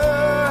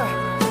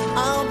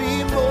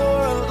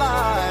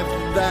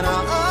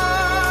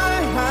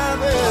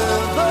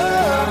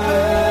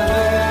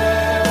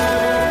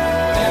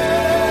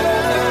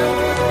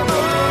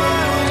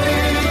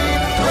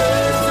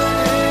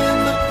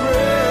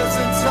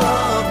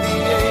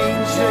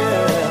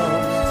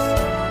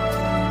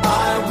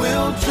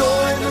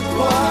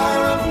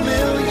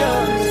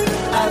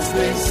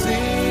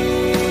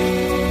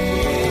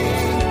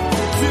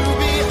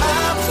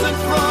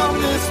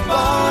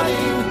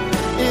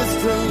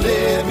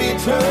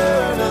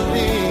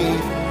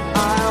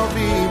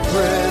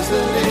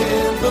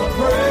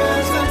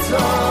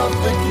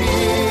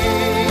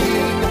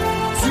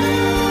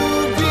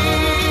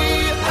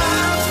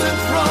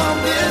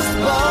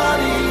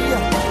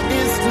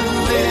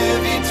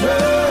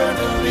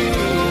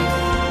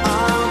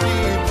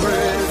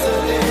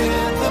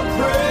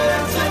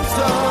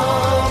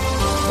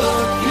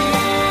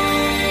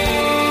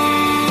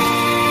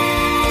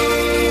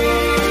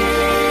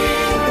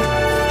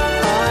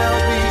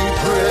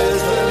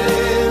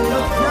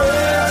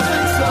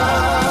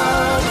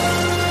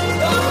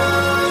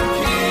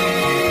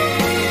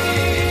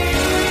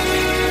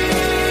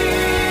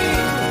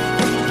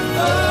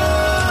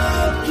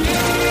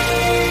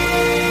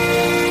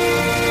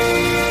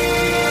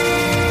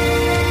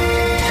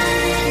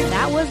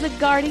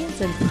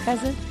 guardians and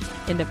present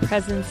in the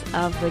presence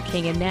of the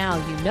King. And now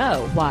you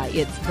know why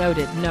it's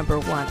voted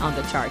 #1 on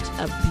the charts.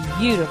 A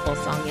beautiful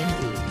song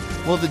indeed.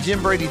 Well, the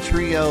Jim Brady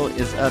Trio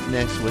is up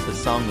next with a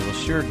song that will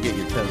sure get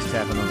your toes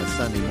tapping on a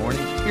Sunday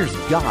morning. Here's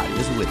God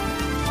Is With Me.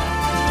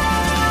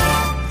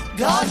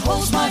 God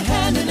holds my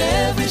hand in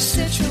every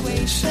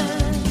situation.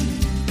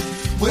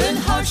 When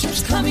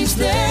hardships come, He's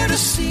there to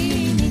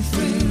see me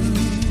through.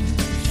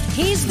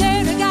 He's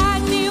there to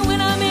guide me when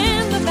I'm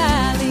in the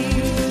valley,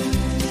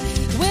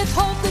 with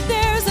hope that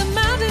there's a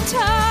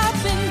mountaintop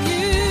in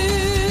view.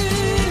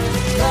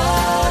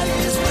 God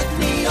is with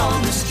me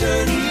on this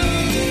journey.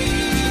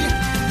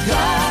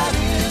 God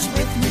is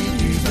with me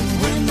even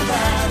when the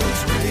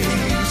battles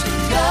rage.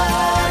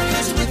 God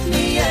is with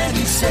me and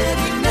He said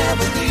He'd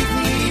never leave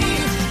me.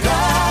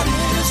 God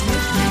is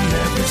with me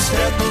every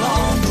step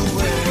along the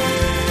way.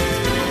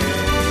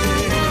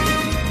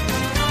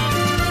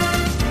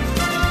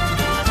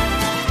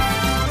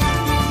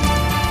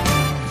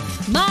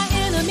 My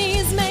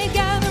enemies may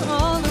gather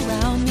all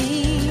around me.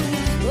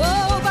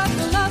 Oh, but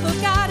the love of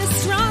God is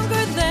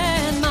stronger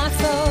than my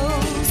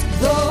foes.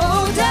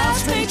 Though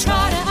doubts may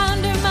try to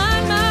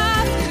undermine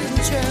my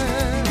future,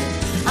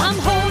 I'm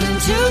holding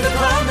to the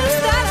promise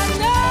that I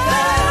know.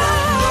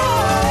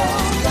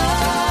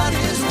 God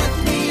is with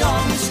me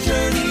on this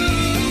journey.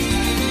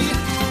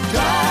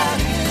 God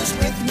is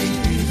with me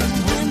even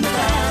when the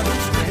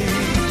battles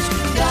rage.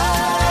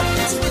 God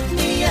is with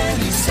me and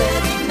He said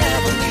He'd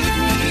never leave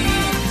me.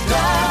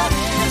 God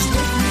is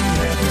with me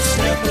every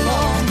step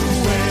along the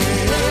way.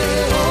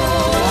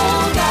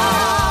 Oh,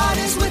 God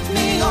is with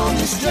me on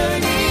this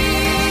journey.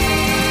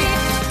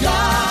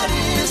 God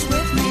is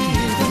with me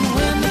even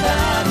when the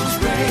battles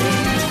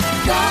rage.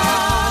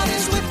 God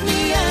is with me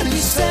and He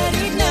said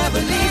He'd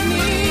never leave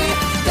me.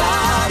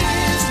 God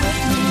is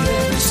with me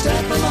every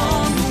step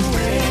along the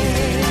way.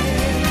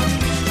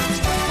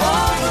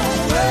 All the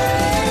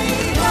way,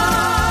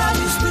 God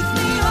is with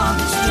me on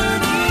this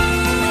journey.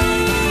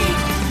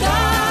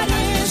 God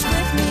is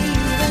with me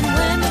even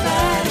when the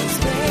battles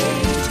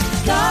rage.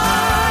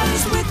 God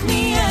is with me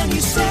and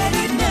He said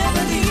He'd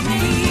never leave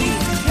me.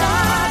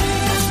 God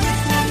is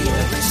with me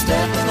every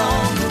step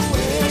along the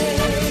way.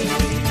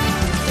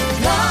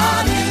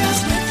 God is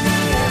with me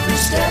every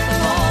step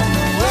along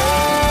the way.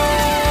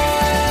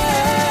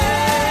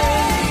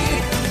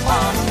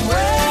 On the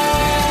way,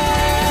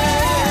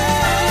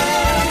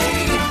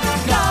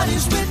 God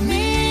is with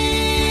me.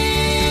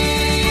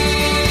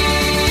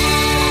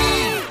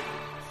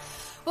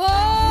 Oh,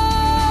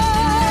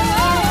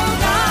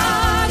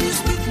 God is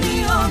with me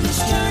on this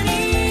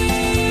journey.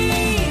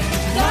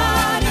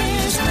 God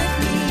is with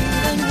me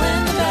even when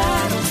the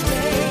battles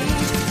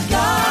rage.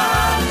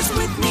 God is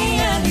with me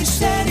and He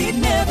said He'd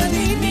never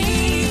leave me.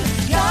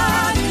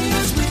 God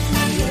is with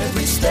me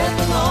every step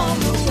along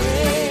the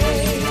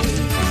way.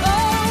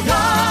 Oh,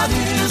 God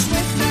is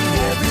with me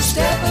every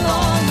step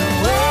along the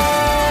way.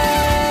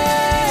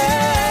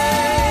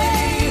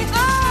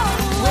 All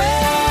the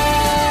way,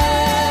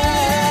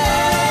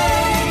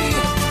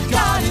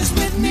 God is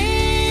with me.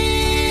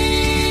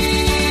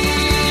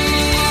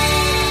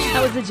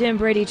 That was the Jim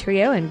Brady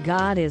Trio, and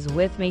God is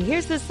with me.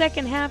 Here's the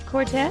second half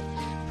quartet,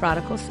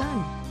 Prodigal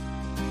Son.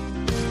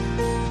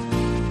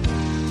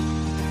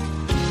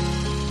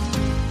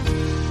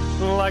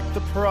 Like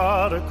the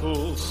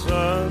prodigal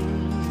son,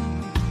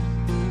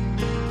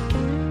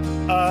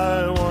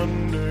 I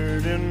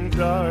wandered in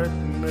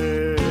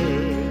darkness,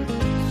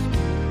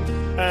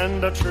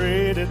 and I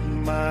traded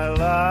my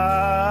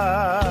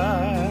life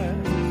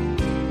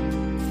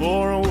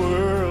for a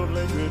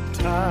worldly good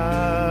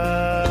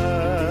time.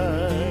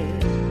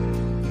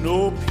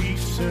 No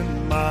peace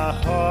in my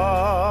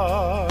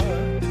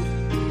heart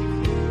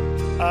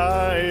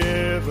I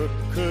ever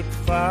could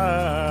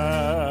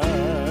find.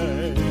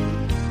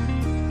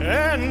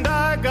 And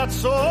I got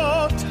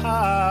so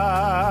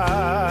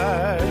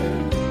tired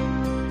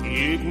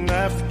eating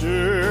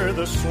after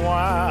the swine.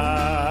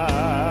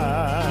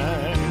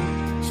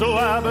 So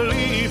I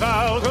believe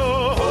I'll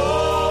go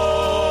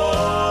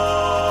home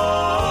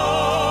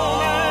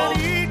and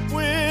eat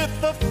with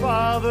the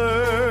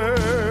Father.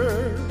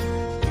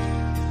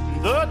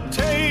 The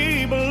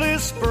table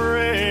is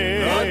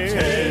spread. The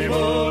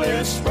table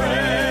is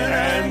spread,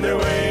 and they're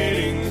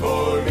waiting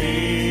for me.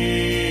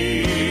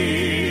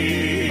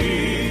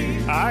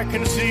 I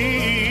can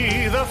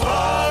see the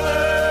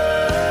Father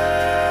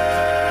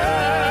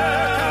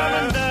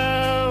coming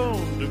down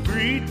to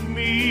greet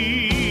me.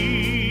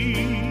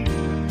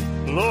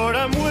 Lord,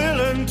 I'm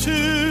willing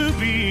to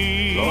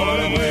be. Lord,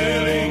 I'm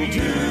willing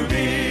to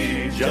be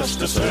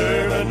just a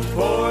servant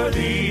for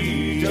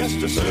thee.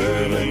 Just a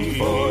servant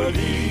for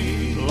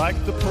thee. Like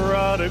the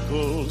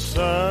prodigal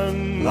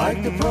son.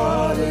 Like the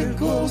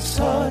prodigal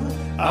son,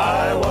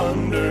 I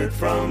wandered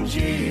from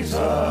Jesus.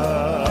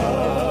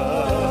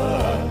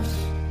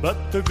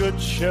 But the good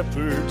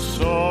shepherd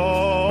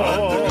saw.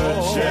 But the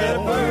good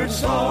shepherd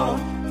saw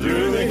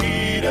through the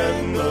heat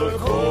and the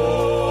cold.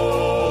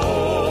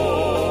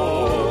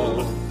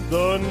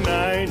 The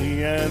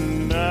 90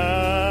 and 9.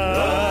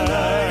 The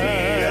 90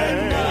 and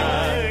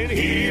 9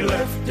 he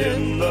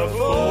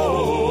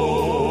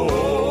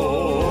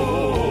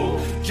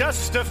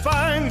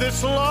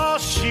this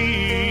lost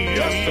sheep.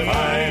 Just to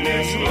find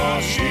this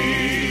lost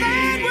sheep.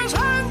 That was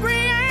hungry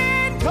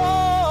and cold.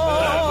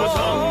 That was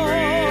hungry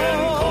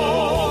and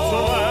cold.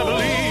 So I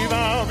believe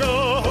I'll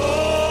go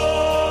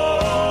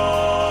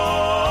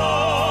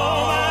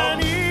home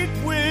and eat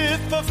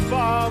with the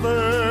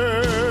Father.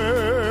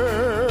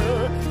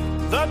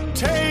 The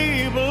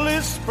table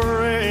is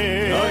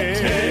spread. The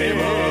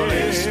table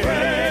is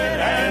spread,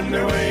 and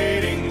they're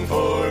waiting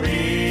for me.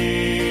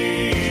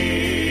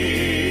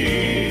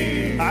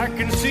 I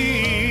can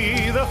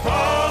see the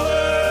Father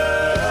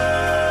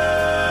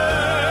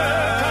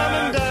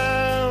coming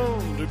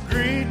down to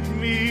greet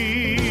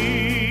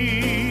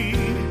me.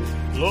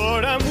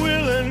 Lord, I'm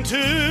willing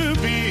to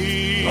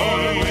be.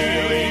 Lord, I'm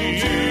willing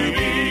to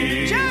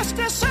be. Just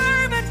a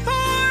servant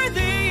for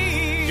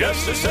thee.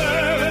 Just a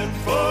servant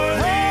for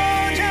thee.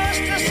 Oh,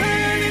 just a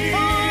servant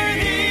for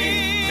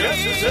thee.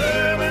 Just a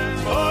servant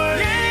for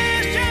thee.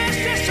 Yes,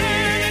 just a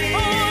servant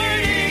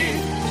for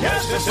thee.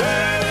 Just a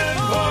servant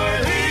for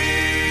thee.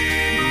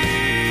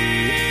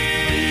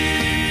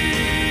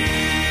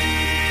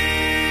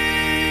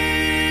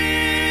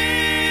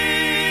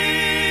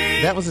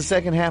 That was the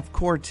second half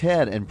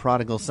quartet in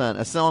Prodigal Son,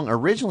 a song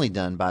originally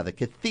done by the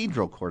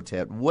Cathedral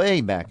Quartet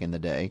way back in the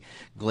day.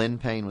 Glenn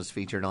Payne was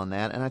featured on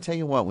that. And I tell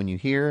you what, when you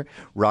hear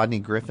Rodney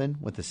Griffin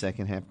with the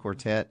second half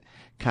quartet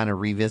kind of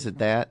revisit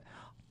that,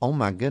 oh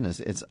my goodness,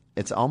 it's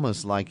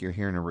almost like you're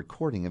hearing a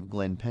recording of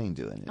Glenn Payne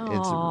doing it.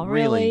 Oh, it's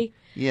really?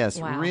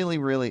 Yes, wow.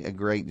 really a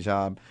great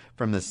job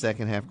from the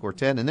second half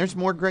quartet. And there's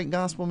more great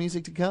gospel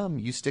music to come.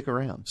 You stick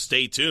around.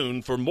 Stay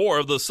tuned for more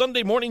of the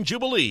Sunday Morning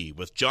Jubilee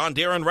with John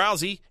Darren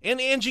Rousey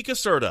and Angie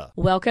Caserta.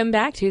 Welcome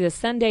back to the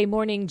Sunday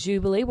Morning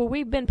Jubilee, where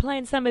we've been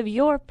playing some of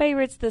your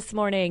favorites this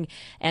morning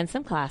and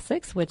some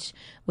classics, which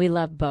we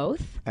love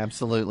both.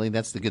 Absolutely.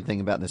 That's the good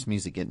thing about this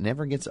music. It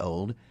never gets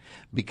old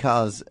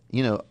because,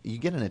 you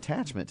get an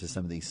attachment to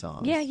some of these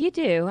songs. Yeah, you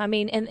do. I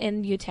mean,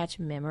 and you attach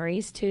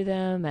memories to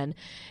them. And,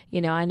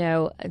 I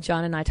know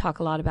John and I talk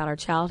a lot about our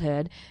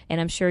childhood, and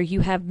I'm sure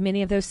you have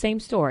many of those same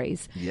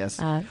stories. Yes.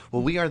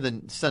 Well, we are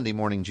the Sunday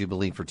Morning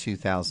Jubilee for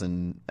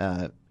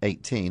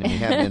 2018, and we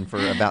have been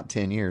for about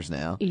 10 years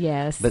now.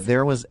 Yes. But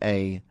there was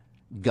a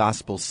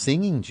gospel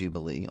singing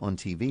Jubilee on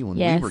TV when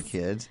we were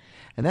kids.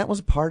 And that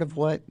was part of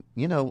what,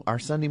 our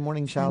Sunday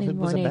morning childhood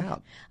was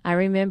about. I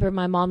remember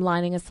my mom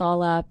lining us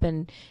all up,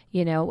 and,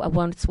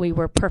 once we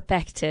were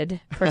perfected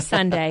for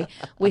Sunday,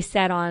 we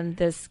sat on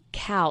this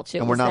couch.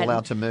 And we're not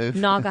allowed to move.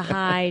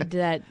 Naugahyde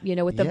that,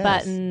 with the Yes.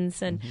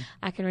 buttons. And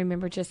I can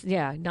remember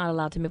not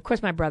allowed to move. Of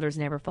course, my brothers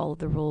never followed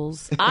the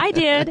rules. I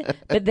did,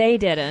 but they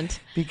didn't.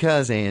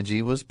 Because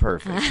Angie was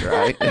perfect,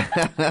 right?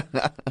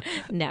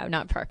 No,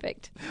 not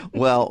perfect.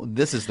 Well,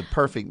 this is the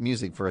perfect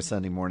music for a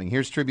Sunday morning.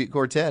 Here's Tribute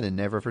Quartet and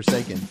Never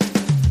Forsaken.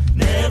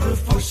 Never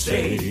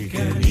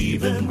forsaken,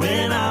 even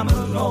when I'm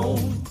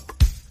alone.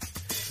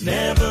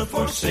 Never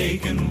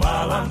forsaken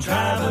while I'm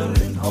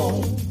traveling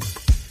home.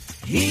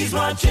 He's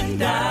watching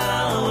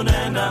down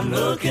and I'm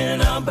looking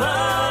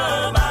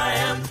above. I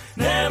am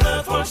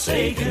never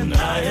forsaken,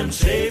 I am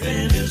safe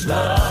in His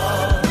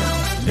love.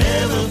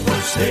 Never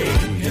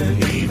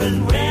forsaken,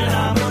 even when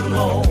I'm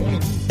alone.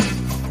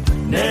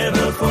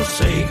 Never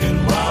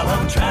forsaken while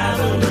I'm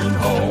traveling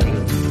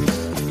home.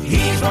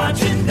 He's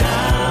watching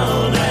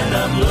down and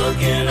I'm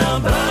looking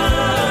above.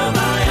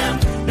 I am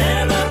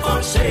never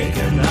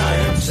forsaken, I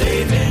am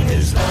safe in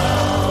His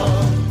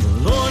love. The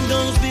Lord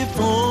goes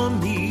before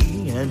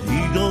me and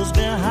He goes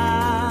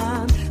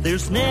behind.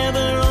 There's never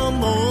a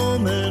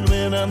moment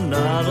when I'm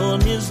not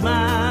on His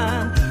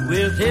mind.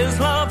 With His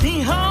love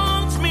He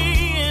holds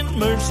me in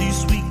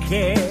mercy's sweet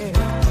care.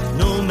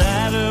 No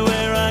matter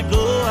where I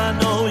go, I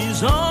know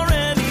He's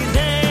already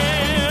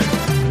there.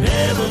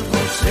 Never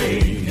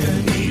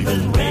forsaken,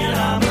 even when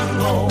I'm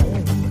alone.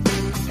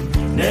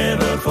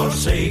 Never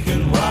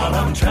forsaken while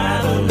I'm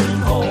traveling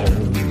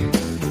home.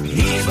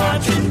 He's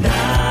watching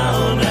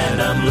down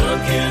and I'm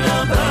looking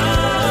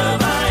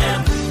above. I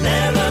am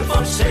never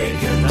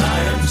forsaken, I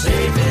am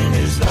safe in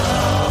His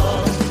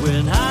love.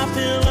 When I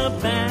feel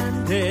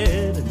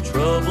abandoned and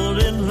troubled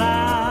in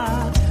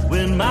life,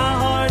 when my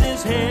heart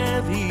is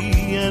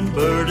heavy and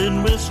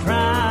burdened with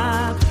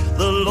strife,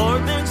 the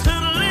Lord means to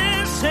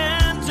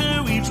listen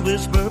to each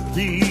whisper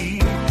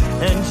plea.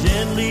 And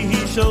gently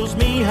He shows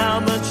me how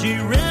much He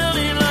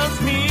really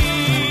loves me.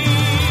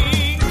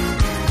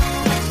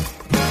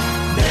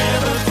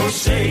 Never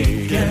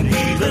forsaken,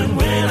 even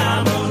when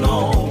I'm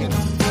alone.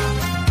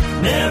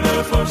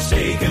 Never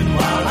forsaken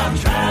while I'm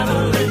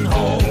traveling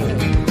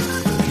home.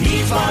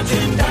 He's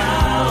watching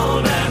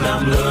down and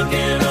I'm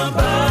looking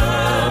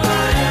above.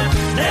 I am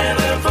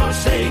never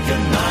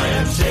forsaken, I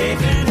am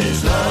safe in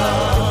His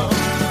love.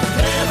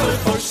 Never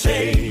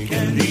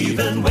forsaken,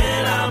 even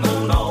when I'm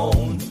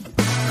alone.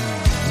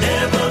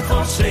 Never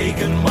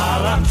forsaken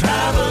while I'm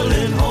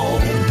traveling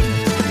home.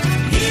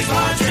 He's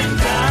watching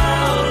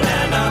down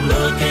and I'm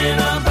looking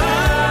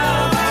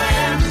above. I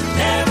am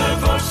never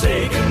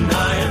forsaken,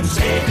 I am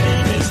safe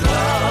in His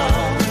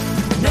love.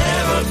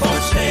 Never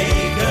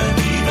forsaken,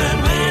 even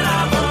when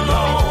I'm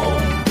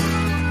alone.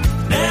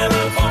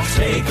 Never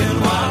forsaken,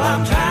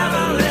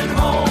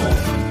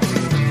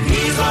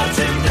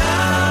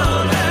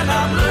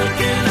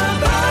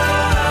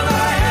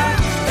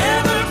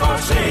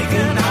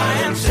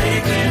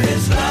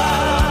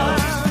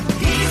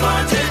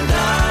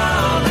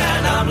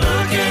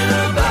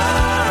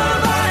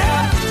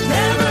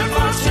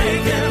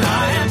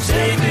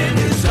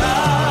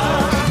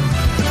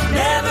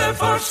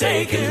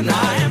 forsaken.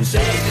 I am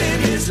safe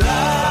in his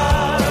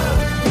love.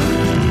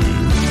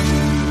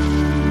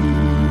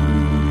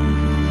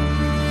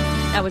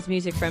 That was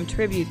music from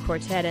Tribute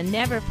Quartet and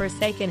Never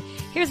Forsaken.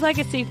 Here's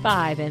Legacy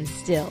 5 and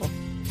Still.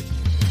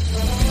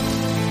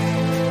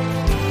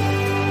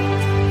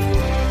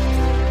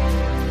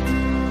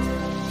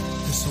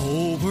 This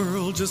whole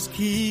world just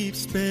keeps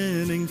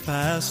spinning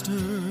faster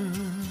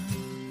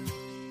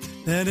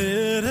than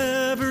it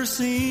ever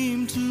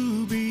seemed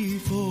to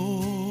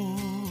before.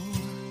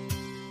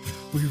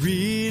 We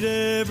read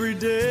every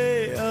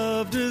day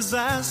of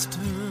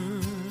disasters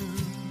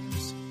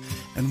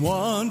and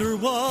wonder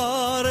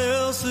what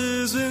else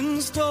is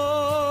in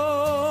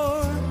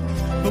store.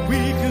 But we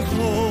can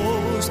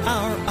close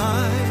our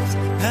eyes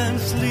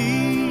and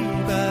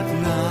sleep at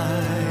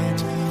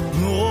night,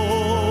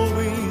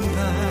 knowing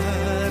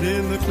that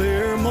in the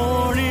clear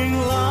morning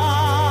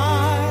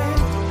light,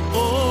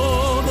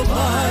 oh, the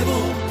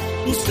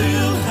Bible will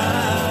still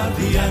have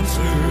the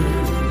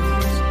answers,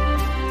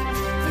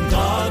 and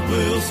God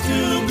will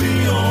still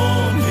be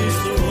on his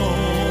throne.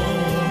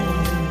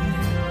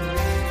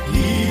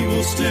 He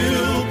will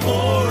still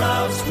pour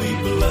out sweet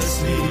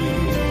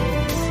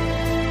blessings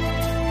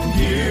and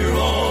hear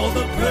all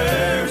the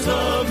prayers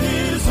of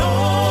his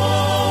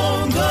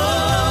own.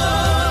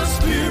 The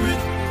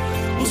Spirit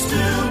will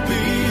still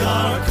be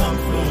our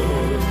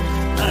comfort,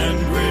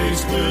 and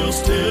grace will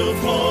still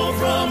flow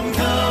from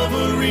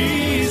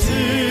Calvary's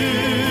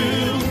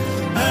hill.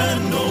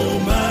 And no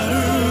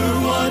matter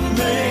what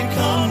may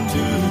come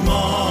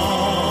tomorrow,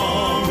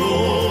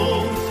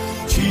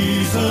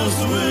 Jesus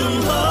will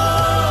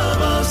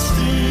love us still.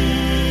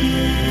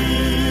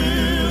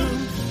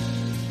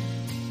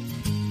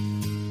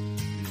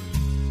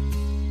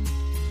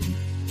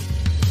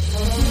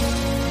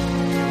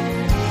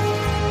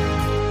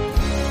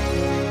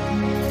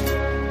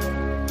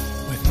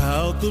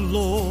 Without the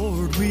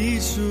Lord, we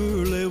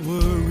surely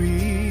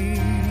worry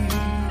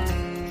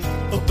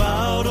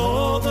about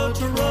all the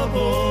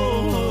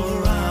trouble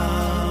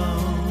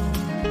around.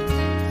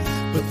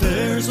 But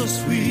there's a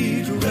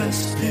sweet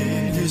rest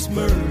in his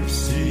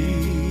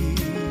mercy,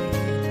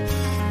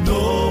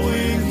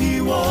 knowing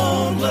he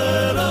won't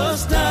let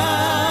us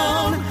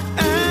down.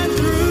 And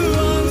through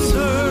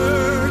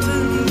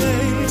uncertain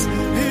days,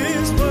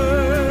 his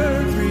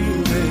word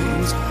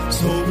remains.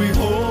 So we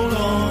hold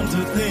on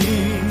to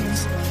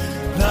things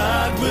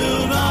that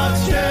will not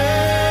change.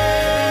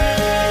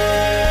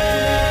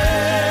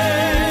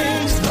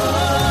 The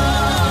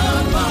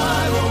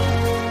Bible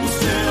will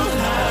still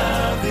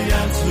have the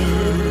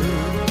answers,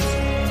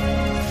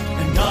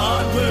 and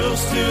God will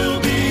still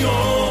be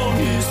on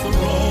his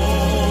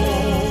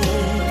throne.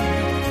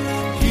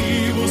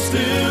 He will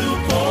still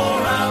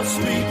pour out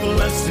sweet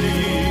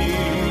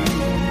blessings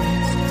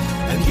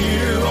and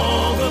hear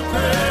all the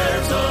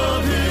prayers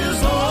of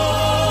his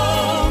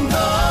own.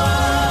 The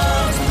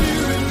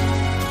Spirit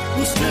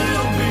will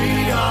still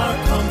be our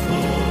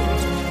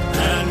comfort,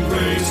 and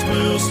grace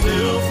will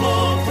still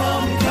flow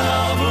from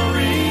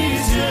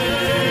Calvary's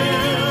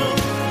hill.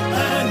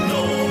 And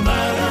no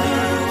matter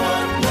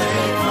what may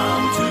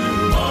come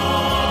tomorrow,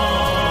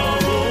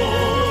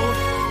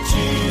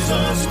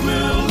 Jesus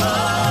will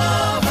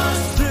love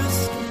us. This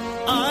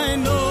I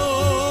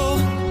know,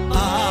 I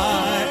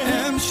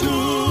am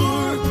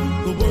sure.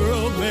 The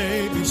world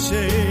may be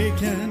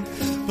shaken,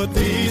 but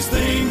these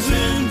things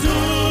endure.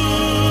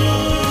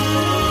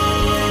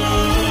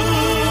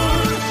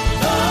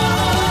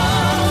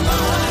 The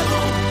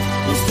Bible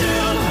will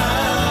still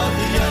have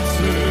the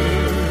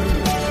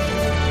answers,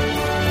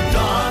 and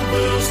God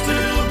will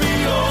still be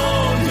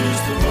on his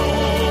throne.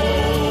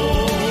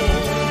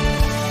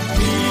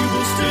 He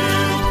will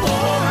still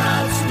pour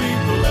out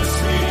sweet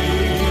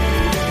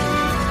blessings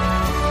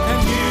and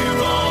hear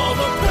all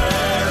the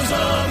prayers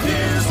of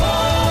his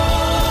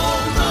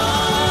own. The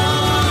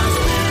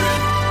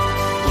Spirit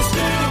will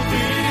still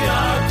be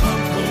our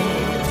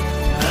comfort,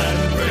 and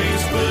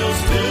grace will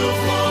still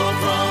flow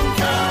from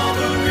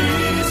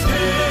Calvary's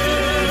hill.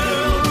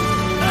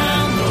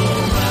 And no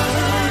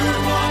matter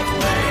what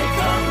may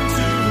come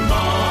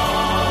tomorrow,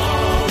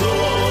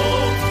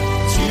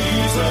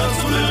 Jesus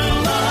will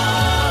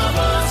love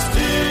us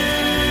still.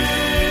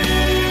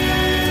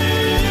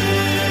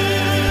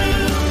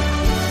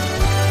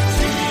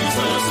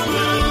 Jesus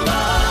will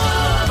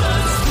love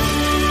us still.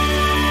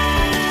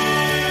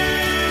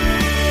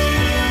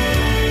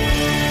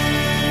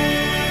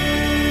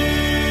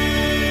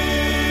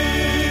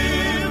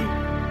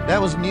 That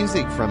was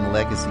music from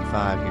Legacy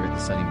 5 here at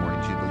the Sunday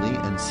Morning Jubilee,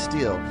 and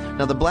Still.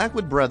 Now, the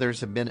Blackwood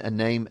Brothers have been a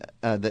name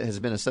that has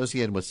been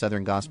associated with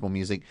Southern gospel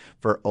music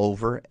for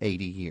over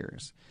 80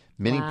 years.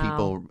 Many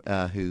people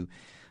who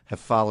have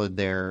followed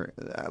their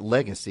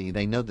legacy,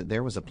 they know that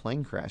there was a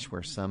plane crash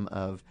where some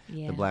of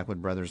the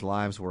Blackwood Brothers'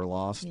 lives were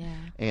lost. Yeah.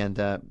 And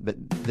but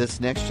this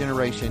next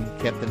generation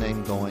kept the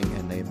name going,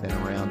 and they've been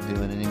around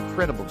doing an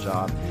incredible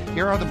job.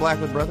 Here are the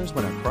Blackwood Brothers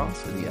when I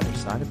cross to the other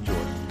side of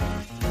Jordan.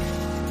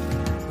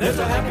 There's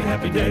a happy,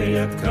 happy day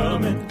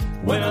a-coming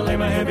when I lay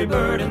my heavy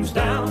burdens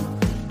down.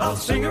 I'll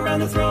sing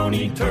around the throne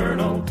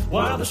eternal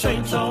while the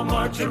saints all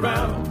march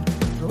around.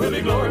 Will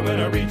be glory when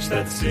I reach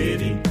that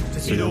city to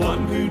see the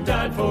one who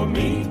died for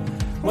me.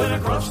 When I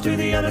cross to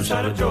the other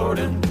side of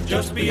Jordan,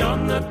 just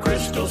beyond the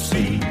crystal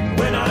sea.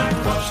 When I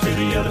cross to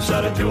the other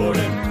side of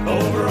Jordan,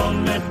 over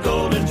on that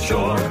golden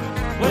shore.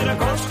 When I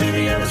cross to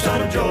the other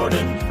side of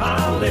Jordan,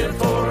 I'll live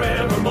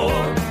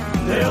forevermore.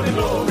 There'll be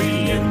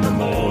glory in the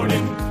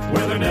morning,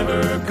 where there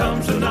never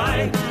comes a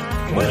night.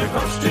 When I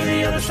cross to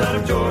the other side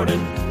of Jordan,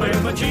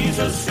 where my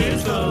Jesus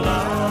is the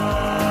light.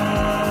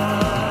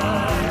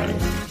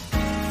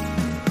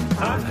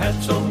 I've had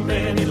so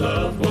many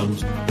loved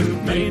ones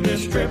who've made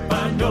this trip,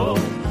 I know.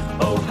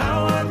 Oh,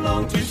 how I've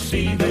longed to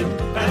see them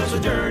as a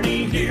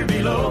journey here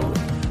below.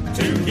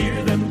 To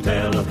hear them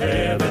tell of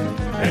heaven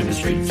and the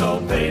streets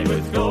all paved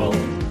with gold.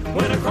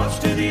 When I cross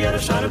to the other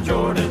side of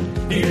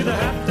Jordan, hear the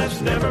half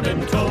that's never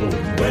been told.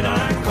 When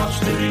I cross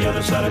to the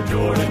other side of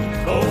Jordan,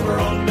 over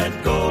on that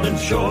golden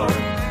shore.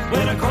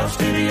 When I cross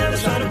to the other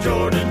side of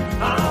Jordan,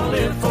 I'll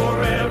live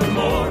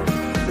forevermore.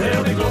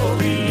 There'll be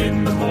glory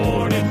in the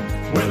morning,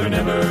 where there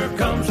never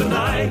comes a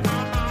night.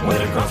 When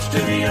I cross to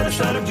the other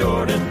side of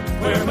Jordan,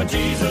 where my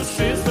Jesus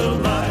is the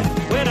light.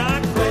 When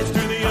I cross to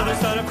the other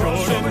side of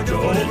Jordan,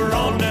 over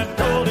on that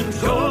golden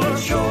shore.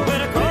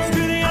 When I cross to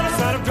the other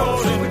side of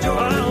Jordan,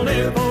 I'll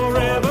live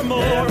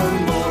forevermore.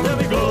 There'll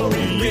be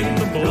glory in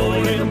the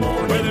morning,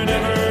 where there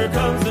never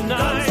comes a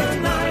night.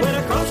 When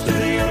I cross to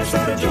the other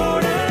side of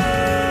Jordan,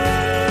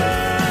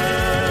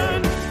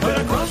 when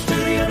I cross to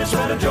the other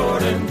side of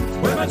Jordan,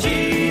 where my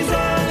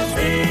Jesus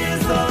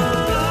is the light.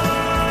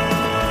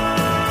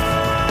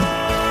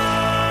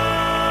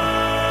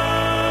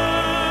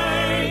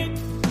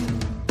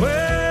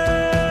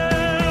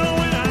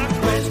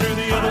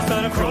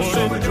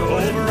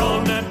 Over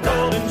on that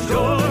golden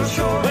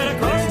shore. When I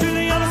cross to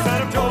the other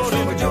side of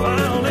Jordan,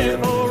 I'll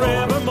live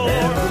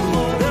forevermore.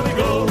 There'll be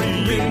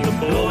glory in the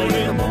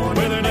morning,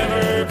 where there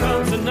never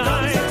comes a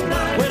night.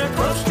 When I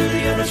cross to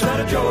the other side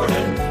of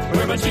Jordan,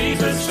 where my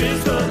Jesus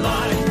is the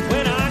light.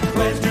 When I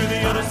cross to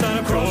the other side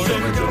of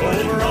Jordan,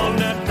 over on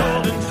that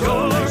golden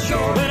shore.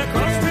 When I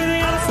cross to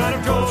the other side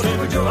of Jordan,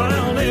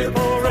 I'll live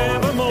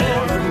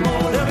forevermore.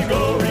 There'll be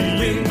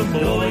glory in the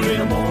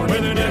morning,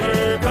 where there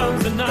never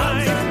comes a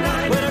night.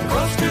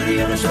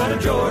 The other side of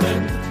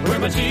Jordan, where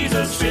my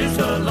Jesus is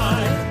the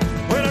light.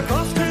 When I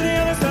cross to the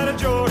other side of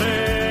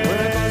Jordan, when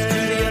I cross to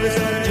the other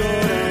side of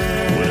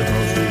Jordan, when I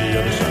cross to the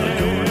other side of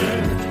Jordan,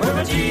 where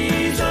my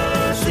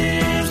Jesus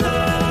is the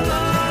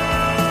light.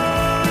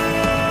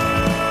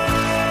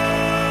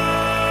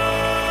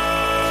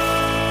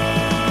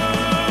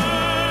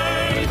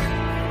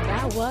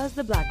 That was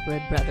the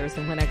Blackwood Brothers,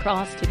 and when I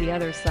cross to the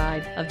other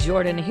side of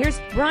Jordan, here's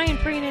Brian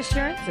Preen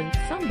Assurance and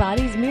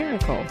Somebody's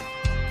Miracle.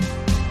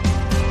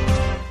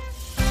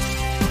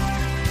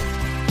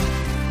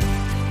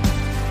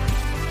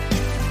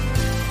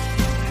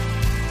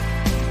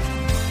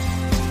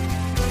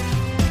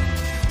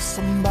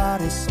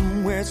 Somebody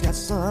somewhere's got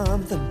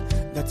something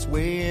that's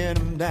weighing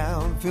them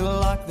down. Feel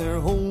like their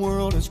whole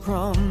world is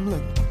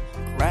crumbling,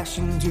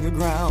 crashing to the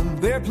ground.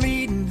 They're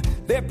pleading,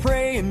 they're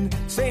praying,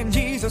 saying,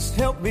 Jesus,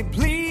 help me,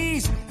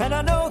 please. And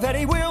I know that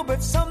he will,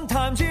 but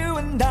sometimes you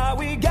and I,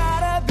 we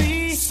gotta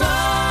be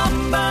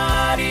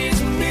somebody's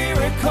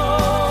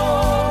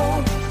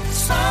miracle,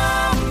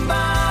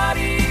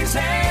 somebody's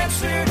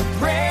answer to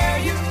prayer.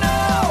 You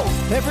know,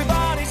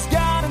 everybody's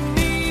got a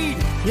need.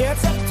 Yeah,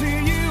 it's up to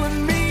you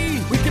and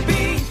me. We could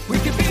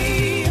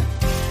be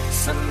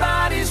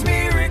somebody's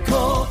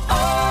miracle.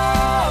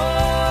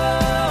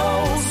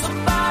 Oh,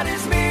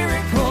 somebody's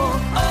miracle.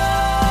 Oh,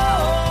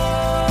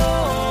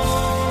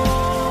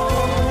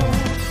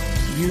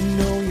 you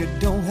know you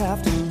don't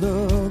have to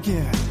look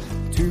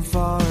too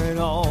far at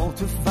all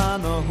to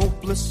find the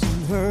hopeless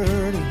and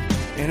hurting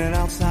in and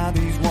outside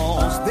these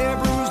walls. They're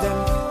bruised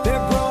and they're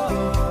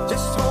broken,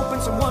 just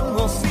hoping someone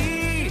will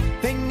see.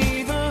 They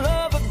need the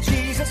love of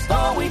Jesus.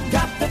 Oh, we've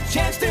got the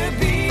chance to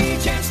be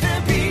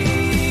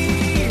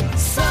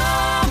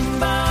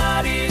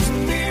somebody's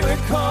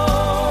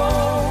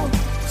miracle,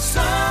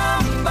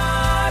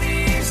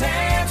 somebody's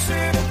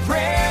answer to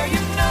prayer. You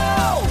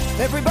know,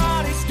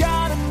 everybody's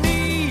got a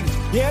need.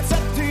 Yeah, it's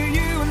up to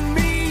you and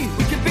me.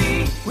 We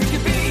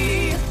could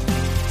be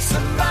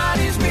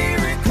somebody's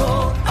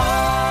miracle.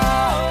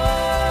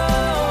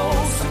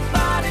 Oh,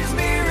 somebody's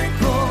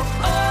miracle.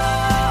 Oh,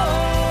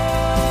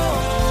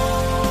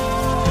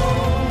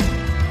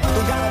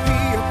 we gotta be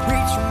a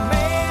preacher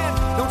man.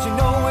 Don't you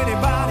know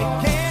anybody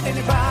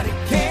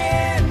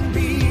can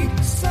be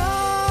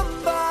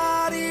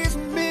somebody's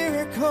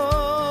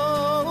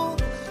miracle,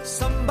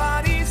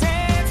 somebody's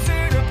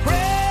answer to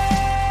prayer,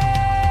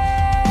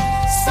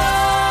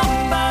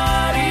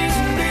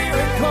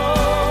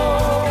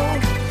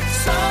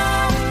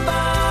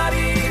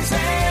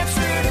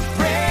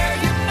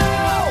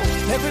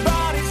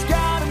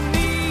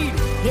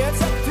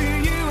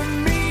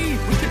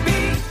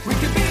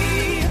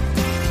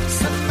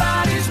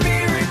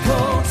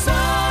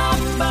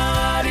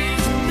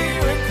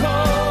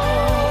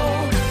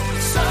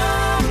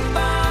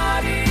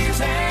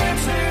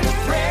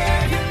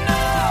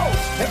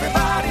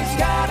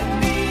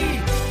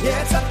 Yeah,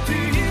 it's up to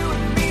you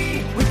and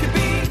me. We could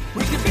be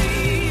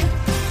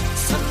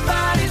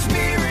somebody's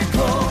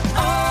miracle.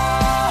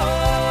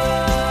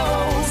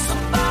 Oh,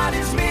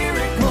 somebody's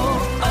miracle.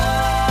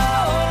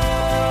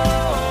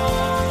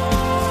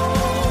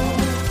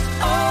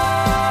 Oh,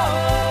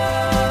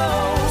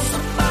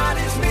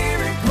 somebody's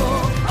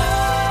miracle.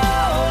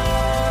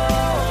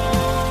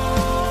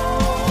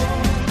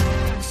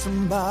 Oh,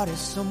 somebody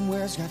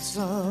somewhere's got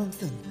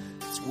something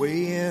that's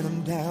weighing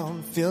them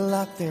down. Feel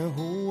like their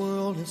whole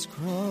world is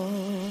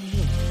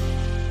crumbling.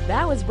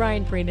 That was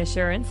Brian Freen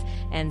Assurance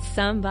and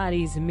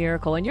Somebody's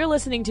Miracle. And you're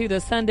listening to the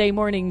Sunday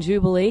Morning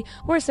Jubilee.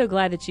 We're so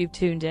glad that you've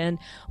tuned in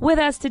with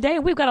us today.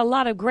 We've got a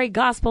lot of great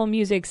gospel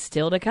music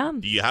still to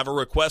come. Do you have a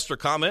request or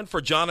comment for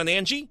John and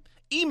Angie?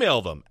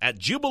 Email them at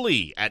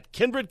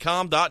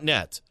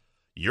jubilee@kindredcom.net.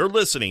 You're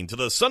listening to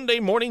the Sunday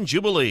Morning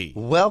Jubilee.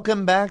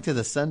 Welcome back to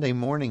the Sunday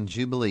Morning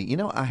Jubilee. You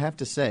know, I have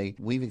to say,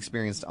 we've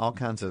experienced all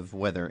kinds of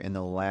weather in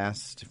the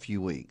last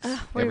few weeks.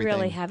 We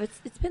really have.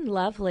 It's been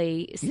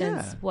lovely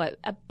since, Yeah.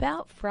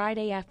 about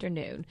Friday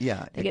afternoon.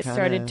 Yeah. I think it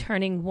started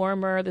turning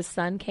warmer. The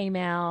sun came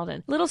out,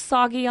 and a little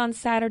soggy on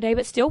Saturday,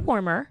 but still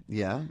warmer.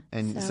 Yeah,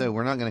 and so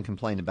we're not going to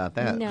complain about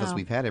that because No.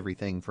 we've had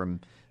everything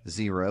from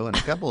 0 and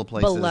a couple of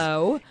places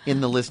Below.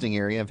 in the listing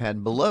area have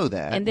had below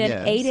that. And then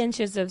yes. 8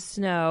 inches of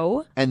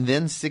snow. And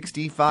then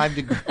 65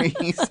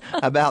 degrees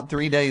about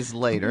 3 days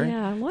later.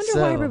 Yeah, I wonder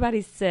why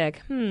everybody's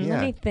sick.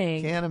 Let me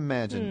think. Can't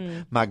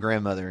imagine. My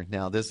grandmother,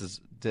 now this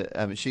is,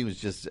 she was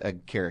just a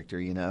character,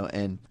 you know,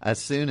 and as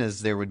soon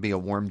as there would be a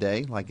warm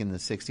day, like in the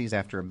 60s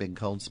after a big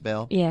cold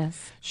spell,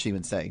 Yes. she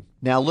would say,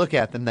 now look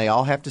at them, they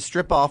all have to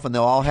strip off and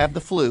they'll all have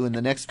the flu in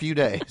the next few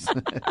days.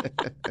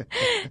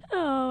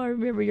 Oh, I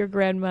remember your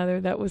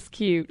grandmother. That was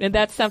cute. And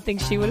that's something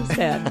she would have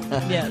said.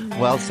 Yes.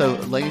 Well, so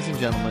ladies and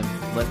gentlemen,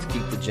 let's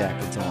keep the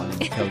jackets on and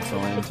the coats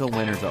on until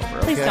winter's over,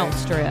 okay? Please don't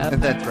strip.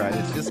 That's right.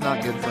 It's just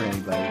not good for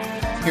anybody.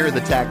 Here are the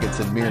Tackets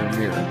and Mirror,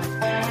 Mirror.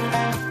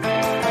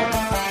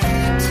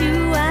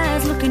 Two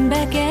eyes looking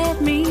back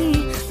at me,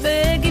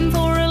 begging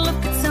for a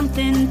look at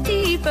something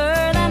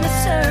deeper than the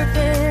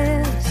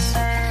surface.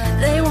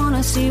 They want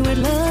to see what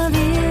love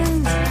is,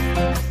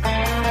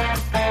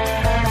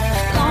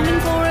 longing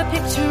for a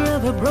picture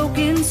of a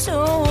broken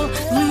soul,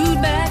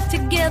 glued back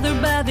together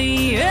by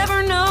the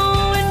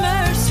ever-knowing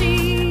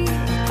mercy.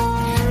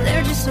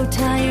 They're just so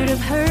tired of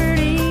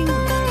hurting.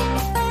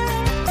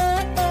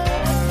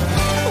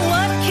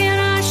 What can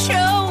I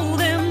show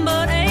them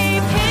but a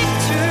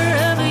picture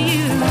of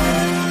you?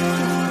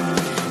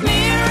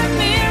 Mirror,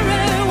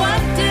 mirror,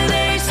 what do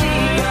they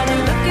see? Are they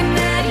looking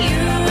at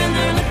you and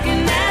they're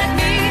looking at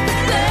me?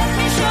 Let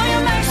me show you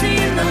mercy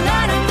in the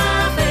light of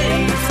my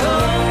face. Oh,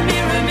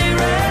 mirror,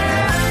 mirror,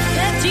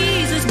 let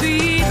Jesus be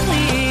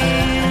clear.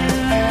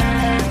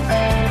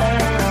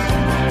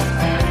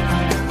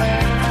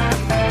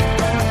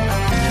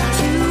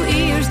 Two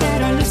ears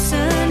that are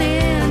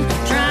listening,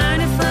 trying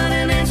to find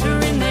an answer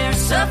in their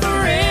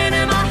suffering.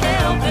 Am I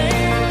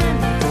helping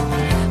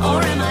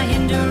or am I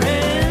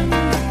hindering?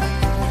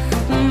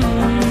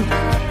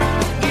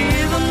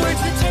 Give them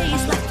words that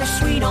taste like they're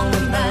sweet on the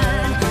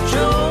vine.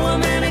 Show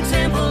them an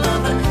example of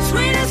the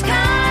sweetest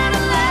kind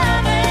of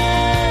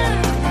loving,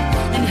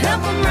 and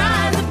help them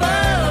rise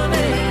above it.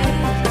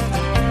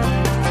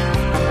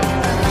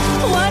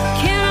 What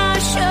can I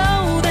show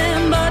them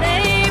but a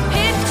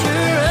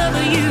picture of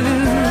you?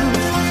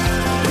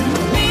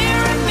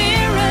 Mirror,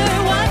 mirror,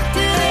 what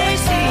do they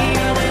see?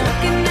 Are they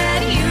looking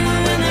at you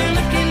and they're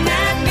looking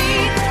at me?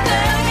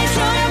 Let me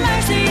show you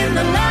mercy in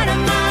the light of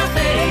my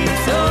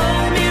face. Oh,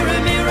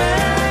 mirror, mirror,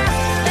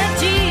 let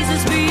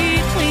Jesus be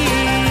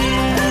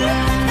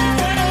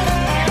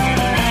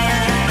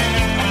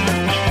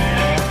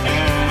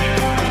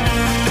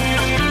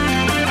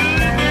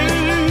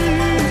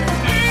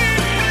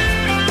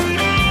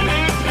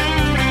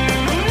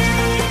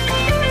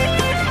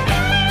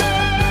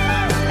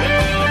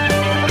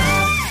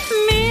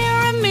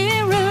Mirror,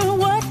 mirror,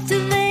 what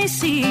do they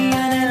see?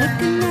 Are they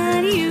looking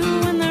at you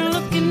and they're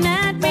looking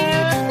at me?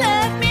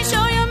 Let me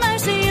show you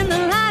mercy in the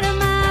light of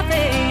my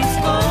face.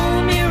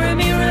 Oh, mirror,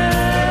 mirror.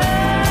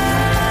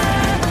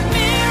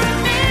 Mirror,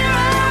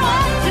 mirror,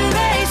 what do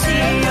they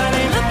see? Are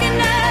they looking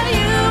at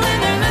you and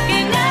they're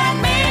looking at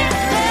me?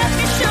 Let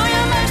me show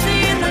you mercy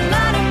in the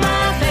light of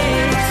my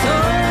face.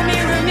 Oh,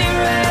 mirror,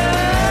 mirror.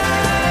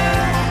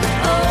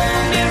 Oh,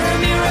 mirror,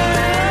 mirror,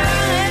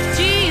 let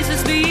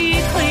Jesus be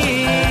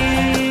clear.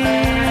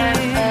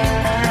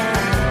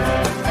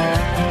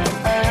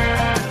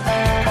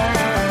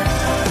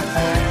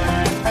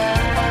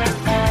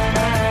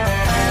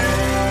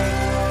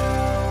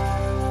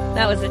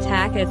 That was the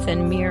Tackets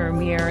and Mirror,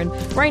 Mirror.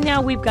 And right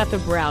now we've got the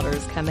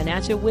Browders coming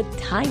at you with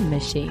Time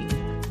Machine.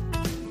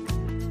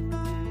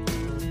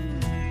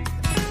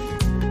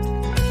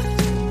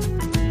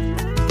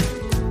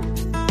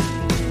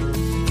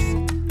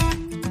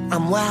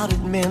 I'm wild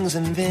at men's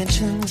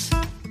inventions.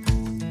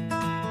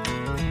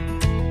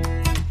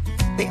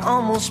 They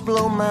almost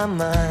blow my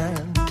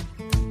mind.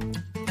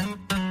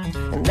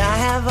 And I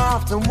have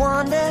often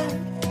wondered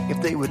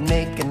if they would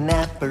make an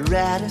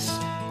apparatus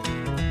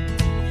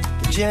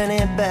journey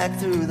back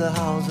through the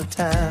halls of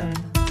time.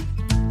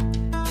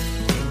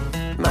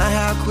 My,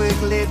 how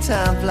quickly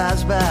time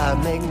flies by,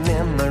 make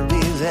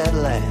memories at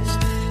last.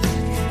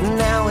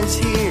 Now it's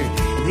here,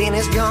 then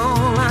it's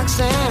gone like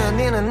sand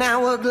in an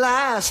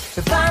hourglass.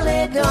 It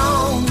finally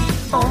dawned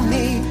on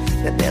me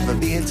there'd never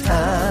be a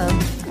time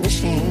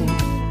machine.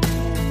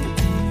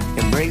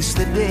 Embrace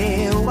the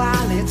day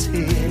while it's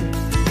here.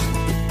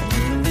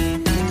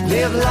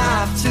 Live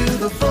life to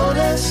the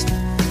fullest,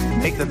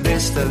 make the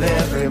best of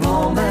every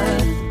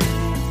moment.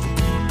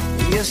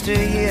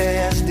 Yesteryear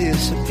has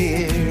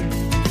disappeared.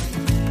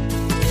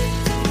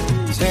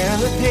 Turn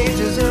the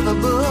pages of a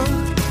book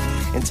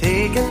and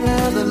take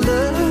another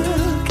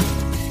look.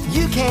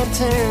 You can't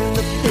turn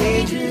the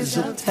pages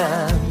of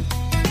time.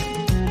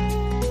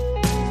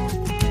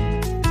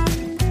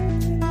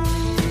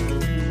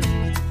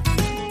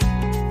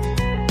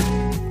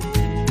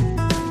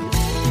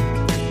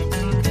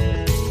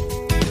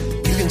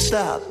 You can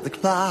stop the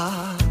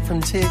clock from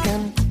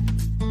ticking,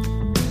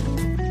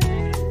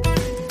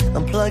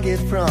 unplug it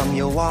from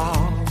your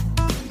wall.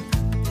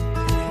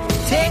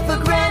 Take for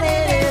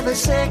granted every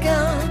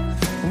second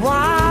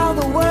while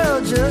the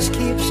world just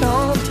keeps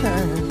on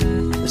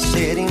turning. The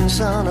setting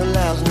sun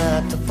allows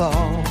night to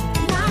fall.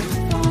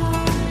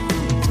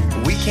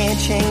 We can't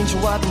change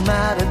what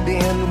might have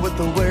been with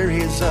the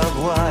worries of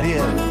what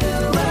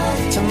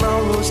if.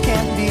 Tomorrows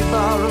can't be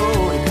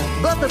borrowed,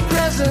 but the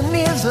present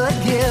is a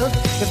gift.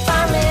 It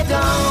finally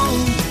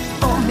dawned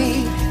on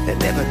me there'd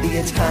never be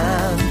a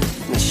time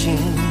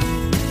machine.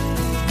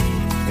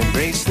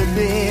 Embrace the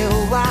day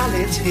while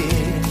it's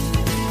here.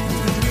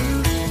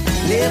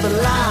 Live a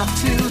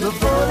life to the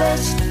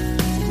fullest,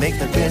 make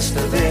the best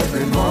of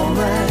every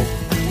moment.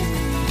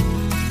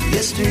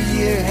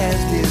 Yesteryear has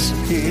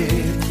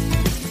disappeared.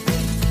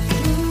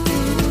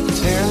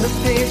 Turn the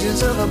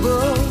pages of a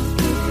book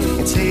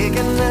and take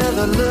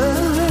another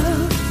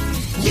look.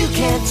 You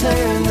can't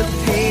turn the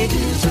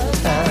pages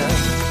of time.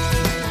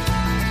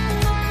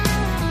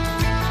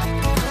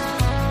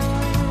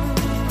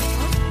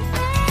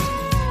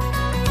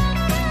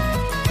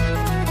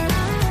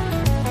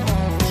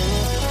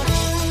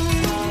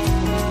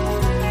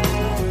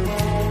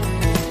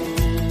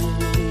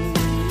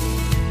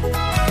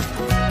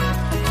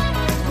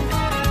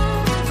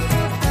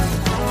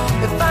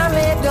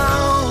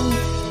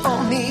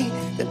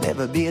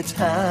 Never be a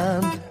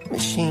time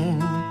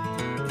machine.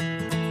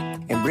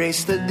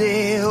 Embrace the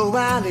day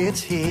while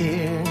it's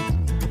here.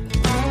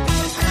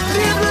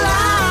 Live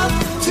life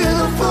to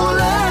the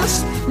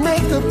fullest,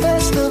 make the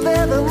best of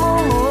every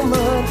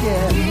moment.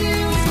 Yeah,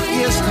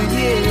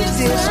 yesteryear's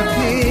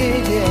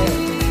disappeared. Yeah,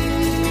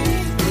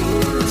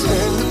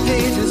 turn the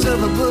pages of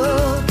a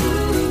book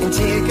and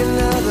take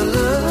another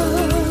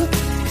look.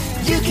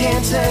 You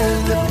can't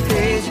turn the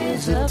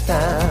pages of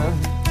time.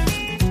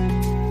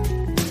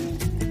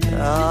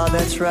 Oh,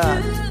 that's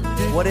right.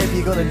 Whatever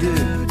you're gonna do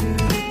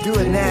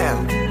it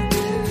now.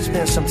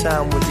 Spend some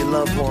time with your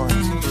loved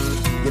ones,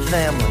 your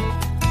family,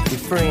 your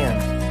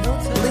friends.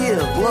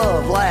 Live,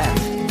 love, laugh.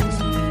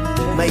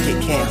 Make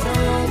it count.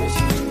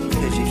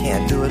 Because you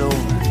can't do it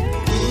over.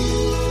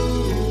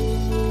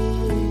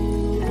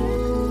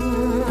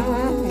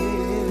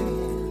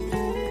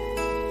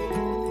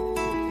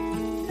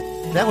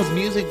 That was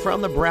music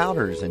from the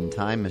Browders and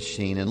Time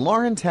Machine. And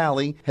Lauren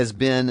Talley has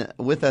been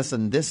with us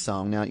in this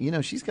song. Now, you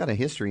know, she's got a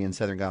history in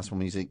Southern gospel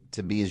music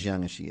to be as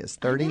young as she is.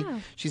 30.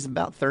 She's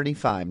about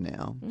 35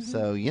 now. Mm-hmm.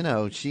 So, you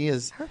know, she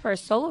is... Her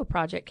first solo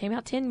project came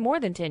out more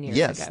than 10 years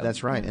ago. Yes,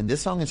 that's right. And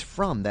this song is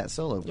from that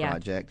solo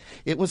project.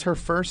 It was her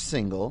first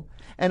single,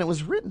 and it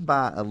was written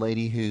by a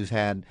lady who's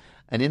had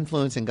an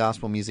influence in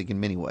gospel music in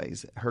many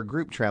ways. Her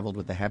group traveled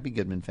with the Happy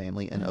Goodman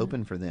family and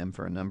opened for them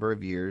for a number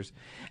of years.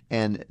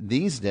 And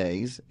these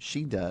days,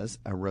 she does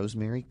a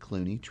Rosemary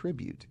Clooney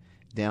tribute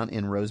down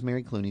in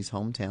Rosemary Clooney's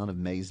hometown of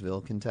Maysville,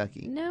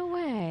 Kentucky. No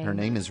way. Her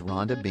name is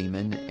Rhonda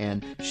Beeman,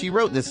 and she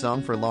wrote this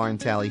song for Lauren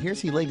Talley.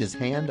 Here's He Laid His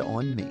Hand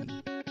on Me.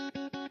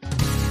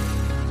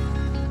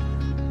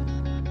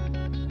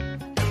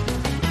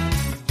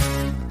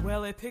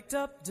 Well, he picked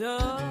up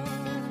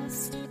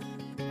dust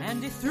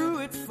and he threw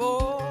it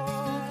forth,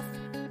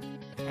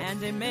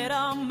 and he made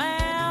a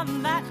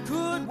man that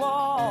could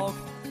walk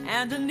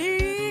and an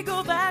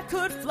eagle that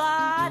could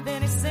fly.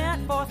 Then he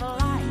sent forth a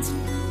light,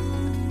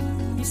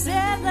 he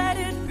said let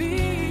it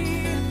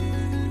be,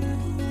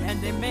 and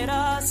he made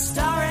a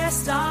starry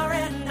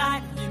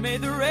night. He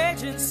made the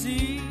raging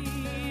sea.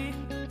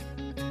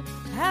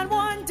 And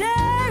one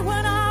day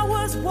when I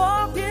was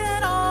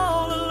walking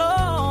all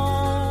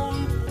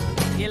alone,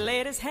 he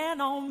laid his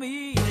hand on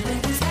me.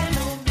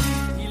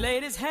 He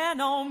laid his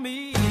hand on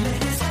me. He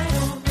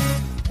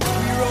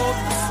wrote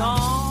the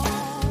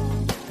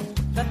song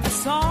that the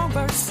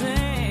songbirds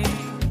sing,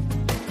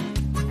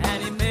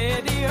 and he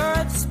made the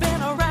earth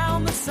spin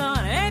around the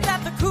sun. Ain't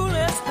that the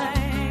coolest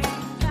thing?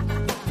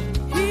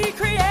 He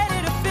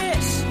created a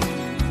fish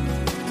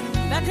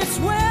that could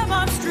swim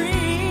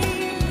upstream,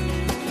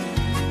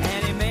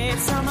 and he made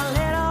some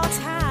little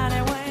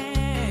tiny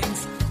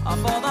wings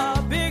for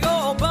the big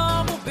old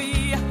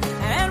bumblebee.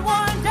 And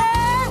one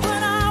day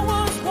when I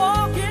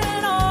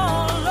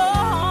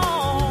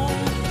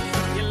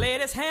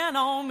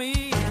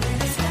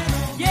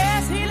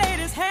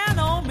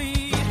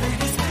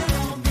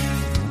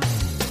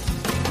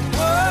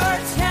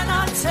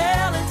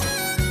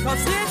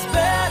 'cause it's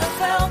better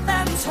felt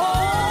than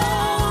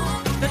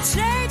told. The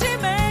change he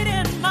made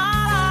in my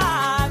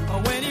life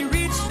when he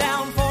reached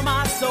down for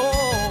my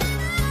soul.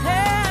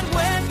 And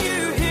when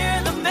you hear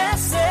the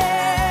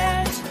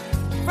message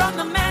from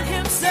the man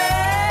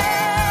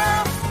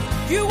himself,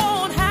 you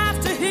won't have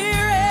to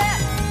hear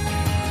it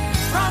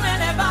from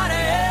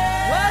anybody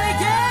else. Well, he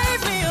gave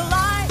me a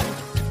light.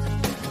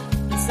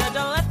 He said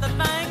to let the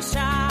thing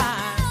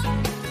shine.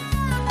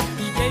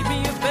 He gave me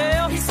a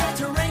bell. He said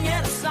to ring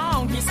it, a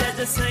song. He said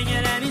to sing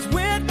it, and he's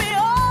with me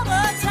all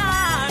the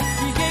time.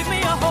 He gave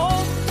me a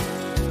hope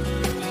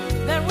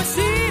that would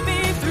see me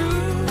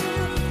through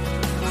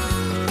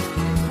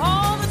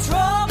all the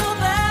trouble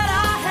that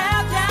I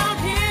have down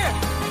here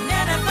and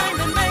anything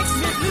that makes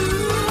me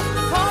blue.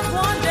 'Cause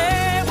one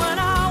day when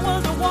I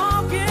was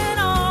walking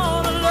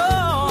all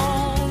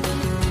alone,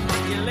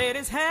 he laid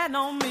his hand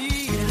on me.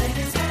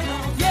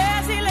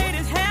 Yes, he laid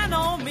his hand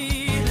on me.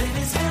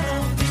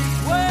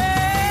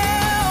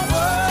 Well,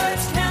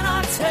 words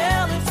cannot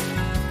tell it,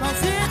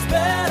 'cause it's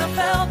better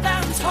felt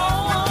than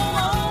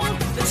told.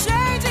 The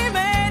change he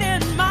made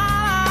in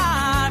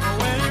my life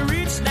when he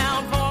reached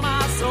down for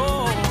my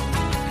soul.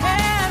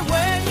 And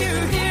when you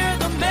hear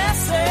the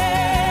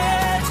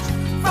message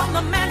from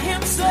the man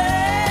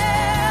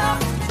himself,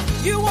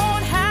 you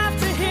won't have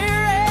to hear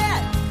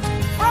it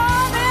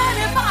from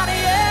anybody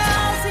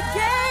else. He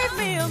gave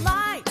me a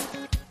light.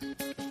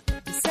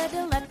 He said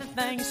to let the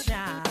thing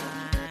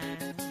shine.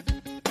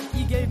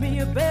 He gave me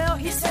a bell.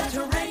 He said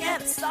to ring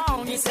it, a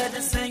song. He said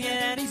to sing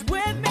it, and he's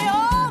with me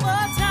all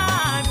the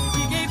time.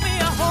 He gave me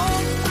a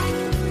hope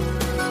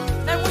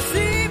that would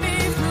see me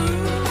through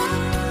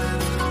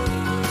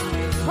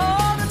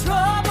all the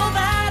trouble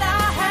that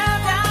I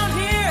have down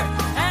here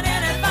and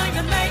anything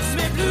that makes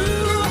me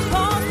blue.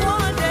 'Cause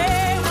one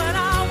day when I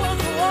was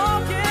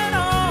walking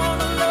all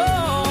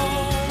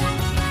alone,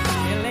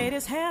 he laid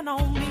his hand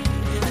on me.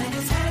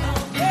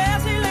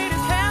 Yes, he laid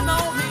his hand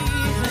on me.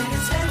 He laid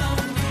his hand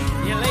on me.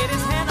 Yes, he laid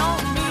his hand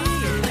on me.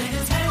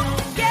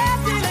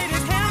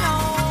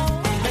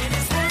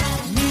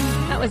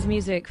 That was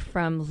music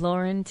from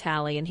Lauren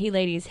Talley, and he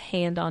laid his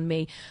hand on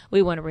me.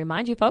 We want to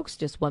remind you folks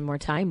just one more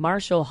time,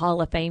 Marshall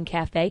Hall of Fame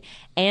Cafe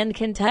and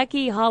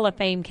Kentucky Hall of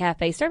Fame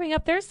Cafe serving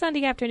up their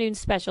Sunday afternoon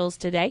specials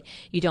today.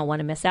 You don't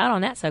want to miss out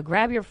on that, so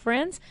grab your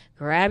friends,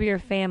 grab your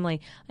family,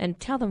 and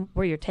tell them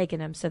where you're taking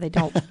them so they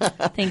don't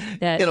think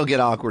that It'll get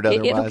awkward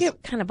otherwise. It'll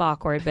get kind of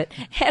awkward, but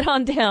head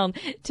on down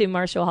to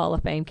Marshall Hall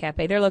of Fame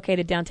Cafe. They're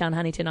located downtown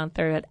Huntington on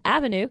 3rd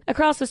Avenue,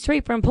 across the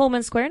street from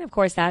Pullman Square, and of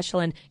course,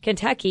 Ashland,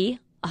 Kentucky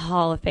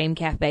Hall of Fame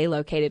Cafe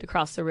located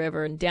across the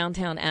river in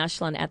downtown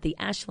Ashland at the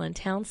Ashland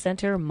Town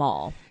Center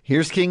Mall.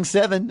 Here's King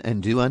 7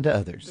 and Do Unto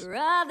Others.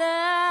 Brothers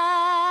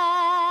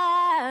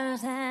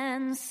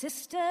and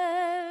sisters,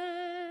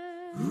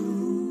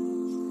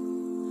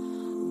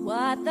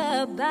 what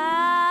the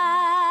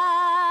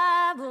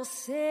Bible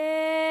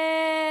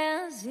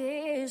says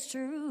is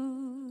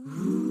true.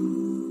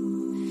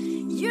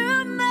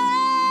 You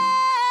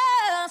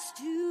must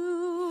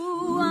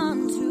do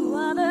unto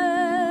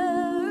others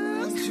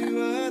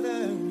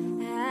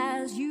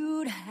as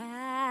you'd have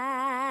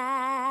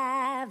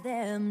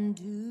them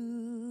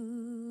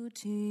do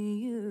to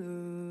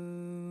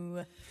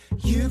you.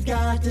 You've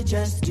got to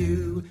just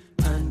do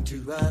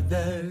unto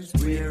others.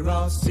 We're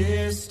all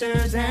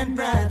sisters and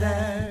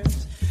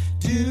brothers.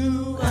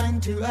 Do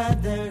unto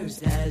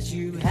others as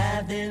you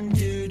have them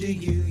do to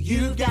you.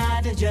 You've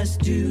got to just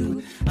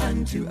do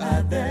unto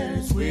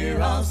others.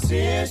 We're all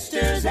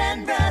sisters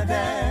and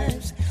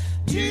brothers.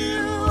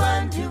 Do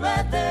unto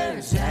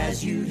others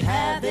as you'd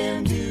have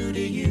them do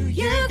to you.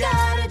 You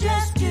gotta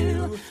just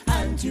do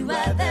unto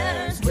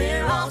others.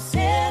 We're all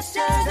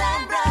sisters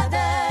and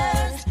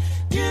brothers.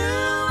 Do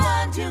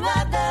unto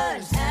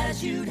others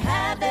as you'd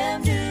have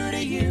them do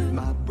to you.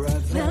 My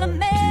brother. Well, a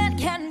man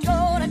can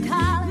go to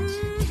college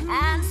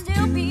and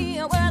still be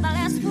a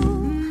worthless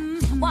fool.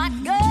 What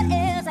good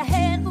is a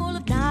handful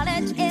of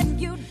knowledge if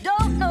you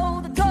don't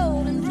know the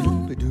golden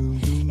rule?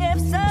 If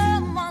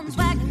someone's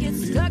wagon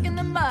gets stuck in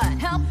the mud,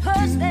 help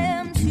push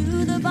them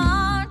to the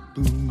barn.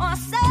 Or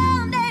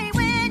someday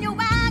when your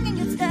wagon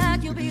gets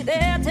stuck, you'll be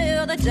there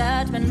till the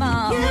judgment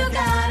mark. You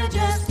gotta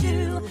just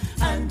do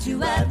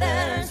unto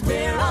others.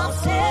 We're all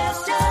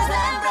sisters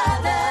and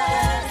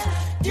brothers.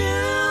 Do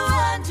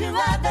unto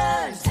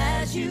others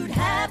as you'd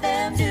have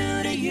them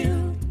do to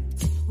you.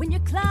 When you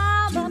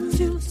climb up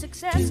to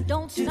success,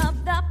 don't snub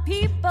the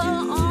people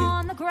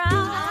on the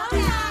ground.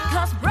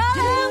 'Cause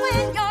brother,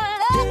 when your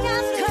luck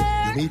has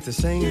turned, Meet the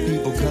same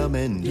people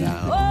coming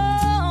down.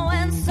 oh,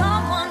 and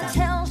someone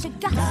tells you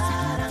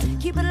gotta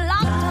keep it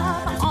locked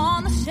up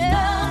on the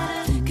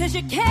shelf. 'Cause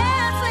you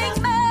can't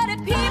fling mud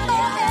at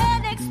people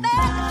and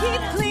expect to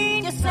keep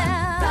clean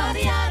yourself.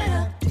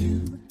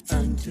 Do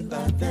unto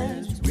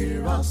others.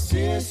 We're all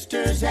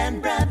sisters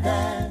and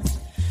brothers.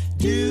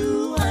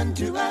 Do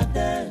unto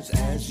others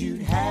as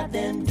you'd have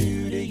them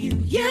do to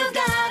you. You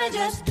gotta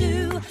just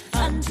do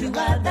unto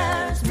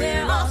others.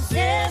 We're all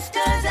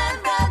sisters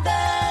and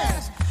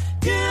brothers.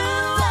 Do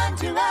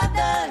unto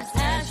others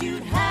as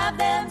you'd have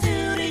them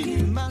do to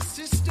you. My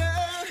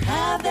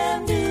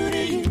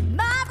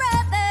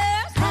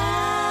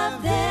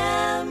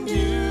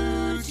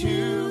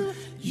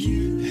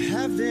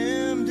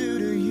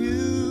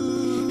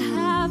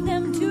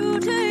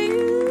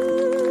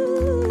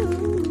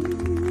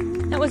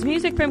was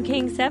music from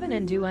King 7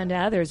 and Do Unto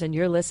Others, and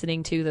you're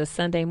listening to the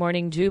Sunday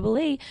Morning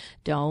Jubilee.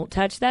 Don't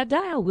touch that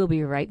dial. We'll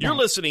be right back. You're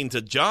listening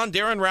to John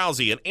Darren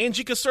Rousey and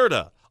Angie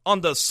Caserta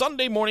on the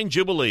Sunday Morning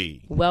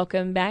Jubilee.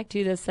 Welcome back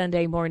to the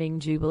Sunday Morning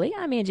Jubilee.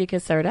 I'm Angie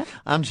Caserta.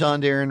 I'm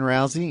John Darren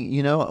Rousey.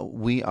 You know,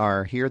 we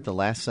are here at the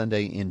last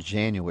Sunday in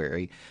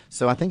January,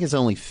 so I think it's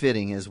only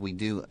fitting, as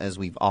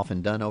we've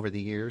often done over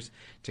the years,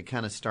 to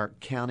kind of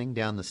start counting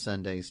down the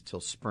Sundays till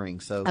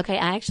spring. So, okay,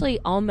 I actually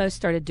almost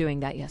started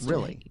doing that yesterday.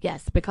 Really?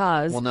 Yes,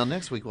 because... Well, now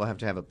next week we'll have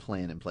to have a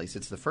plan in place.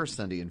 It's the first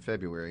Sunday in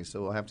February,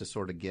 so we'll have to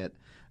sort of get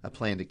a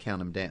plan to count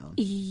them down.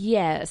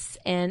 Yes,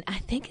 and I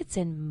think it's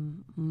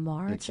in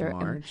March. It's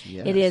March,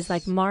 yes. It is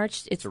like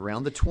March. It's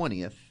around the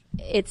 20th.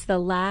 It's the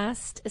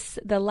last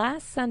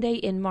Sunday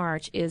in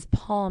March is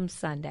Palm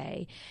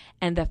Sunday,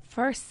 and the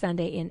first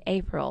Sunday in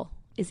April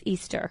is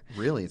Easter.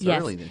 Really? It's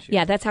early this year.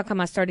 Yeah, that's how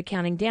come I started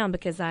counting down,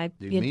 because I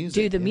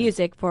do the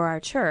music for our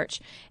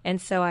church.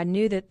 And so I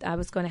knew that I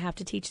was going to have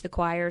to teach the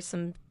choir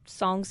some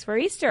songs for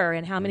Easter,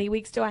 and how many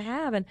weeks do I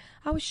have? And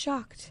I was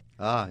shocked.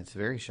 It's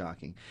very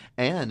shocking.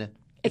 And...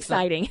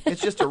 exciting.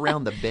 It's just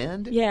around the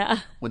bend. Yeah.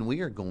 When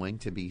we are going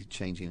to be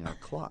changing our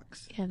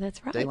clocks. Yeah,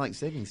 that's right. Daylight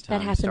savings time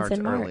that happens starts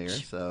in March. earlier.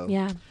 So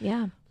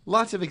yeah.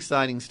 Lots of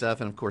exciting stuff,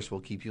 and of course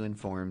we'll keep you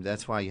informed.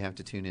 That's why you have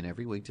to tune in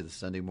every week to the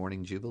Sunday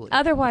Morning Jubilee.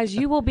 Otherwise,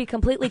 you will be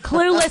completely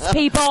clueless,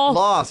 people.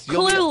 Lost.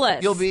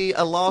 Clueless. You'll be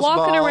a lost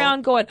walking ball.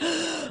 around going,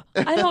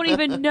 I don't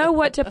even know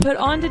what to put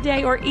on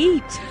today or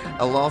eat.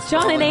 A lost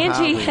John ball and in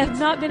Angie high have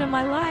winds. not been in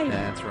my life.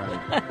 That's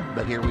right.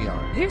 But here we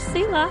are. Here's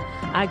Selah.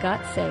 I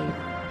got saved.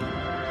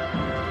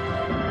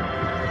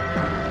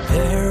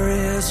 There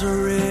is a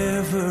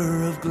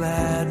river of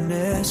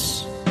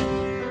gladness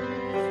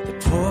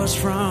that pours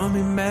from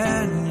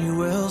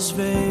Emmanuel's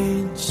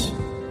veins.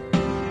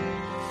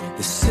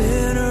 The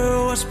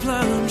sinner was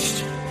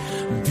plunged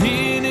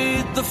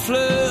beneath the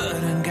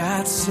flood and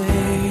got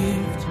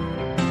saved.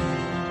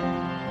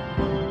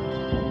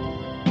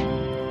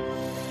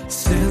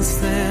 Since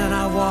then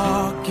I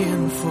walk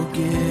in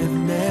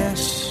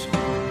forgiveness.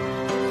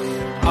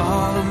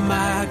 All of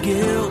my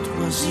guilt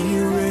was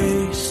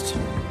erased.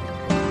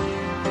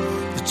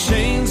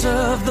 Chains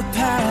of the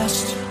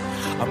past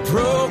are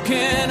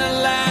broken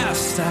at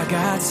last. I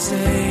got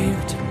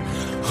saved.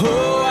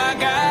 Oh, I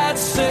got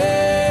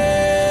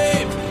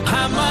saved.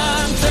 I'm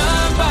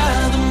undone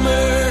by the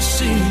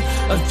mercy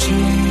of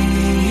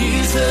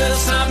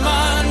Jesus. I'm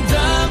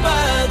undone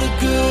by the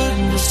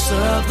goodness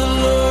of the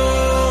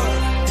Lord.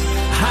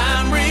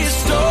 I'm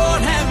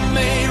restored and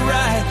made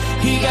right.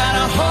 He got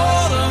a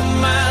hold of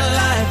my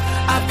life.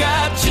 I've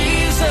got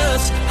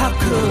Jesus. How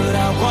could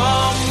I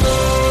want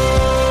more?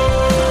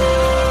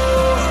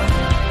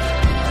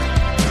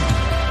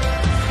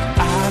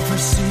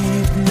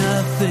 Received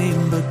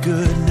nothing but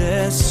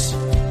goodness.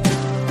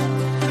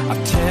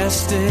 I've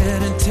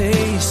tested and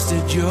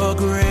tasted your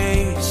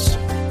grace.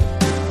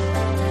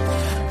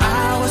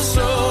 I was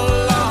so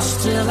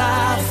lost till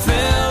I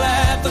fell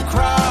at the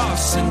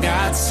cross and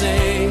got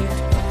saved.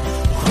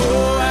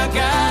 Oh, I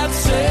got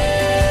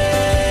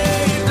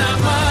saved.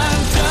 I'm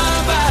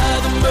undone by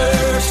the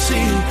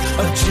mercy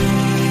of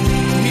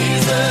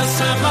Jesus.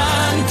 I'm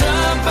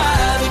undone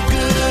by the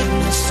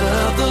goodness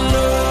of the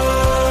Lord.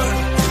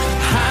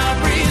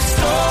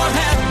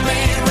 Have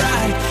made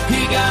right.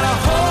 He got a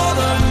hold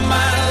of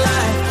my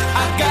life.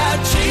 I got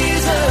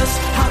Jesus.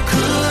 How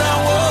could I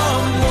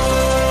want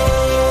more?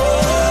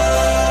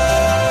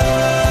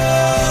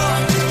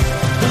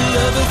 The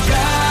love of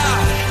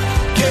God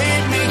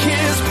gave me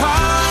His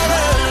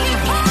pardon.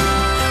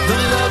 The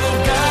love of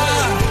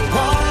God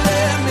won't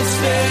let me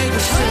stay the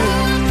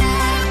same.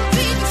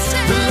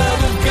 The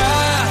love of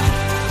God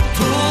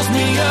pulls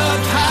me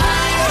up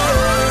higher.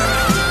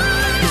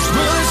 It's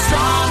really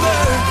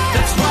stronger.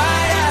 That's why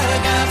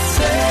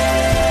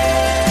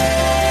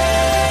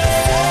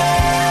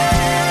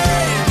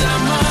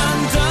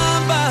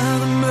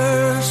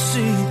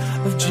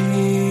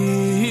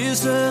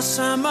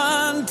I'm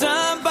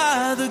undone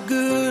by the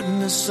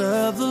goodness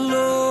of the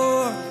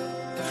Lord.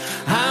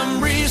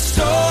 I'm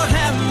restored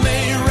and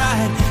made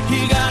right.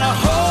 He got a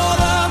hold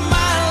of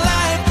my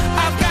life.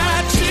 I've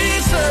got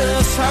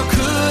Jesus. How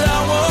could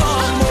I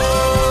want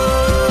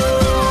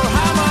more?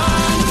 I'm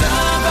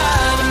undone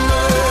by the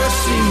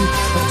mercy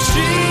of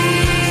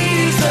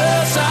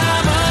Jesus.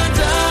 I'm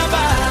undone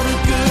by the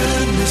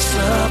goodness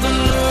of the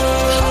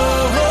Lord.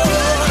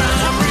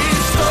 I'm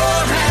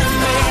restored and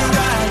made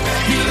right.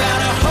 He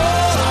got a hold.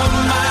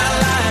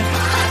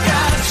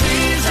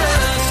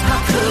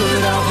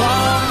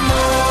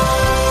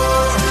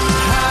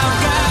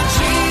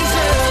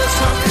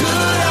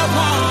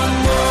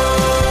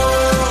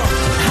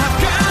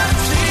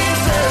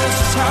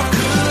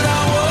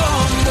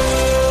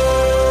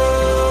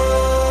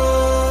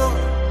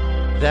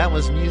 That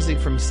was music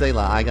from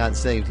Selah, I Got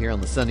Saved, here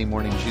on the Sunday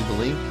Morning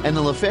Jubilee. And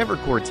the Lefevre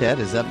Quartet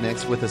is up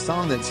next with a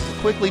song that's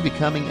quickly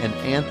becoming an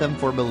anthem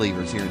for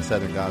believers here in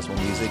Southern Gospel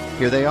music.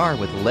 Here they are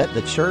with Let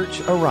the Church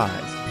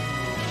Arise.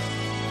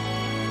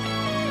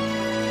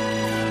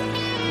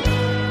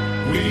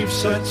 We've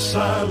sat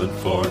silent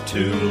for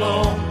too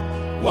long,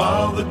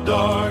 while the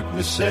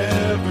darkness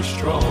ever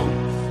strong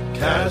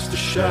cast a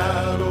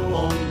shadow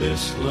on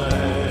this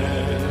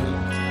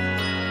land.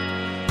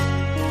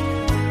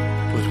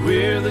 But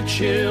we're the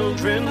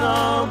children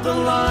of the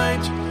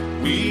light,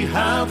 we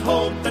have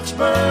hope that's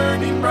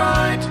burning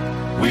bright.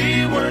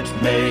 We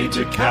weren't made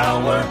to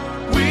cower,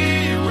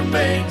 we were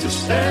made to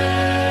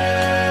stand.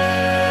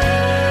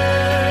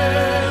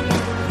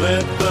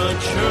 Let the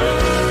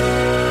church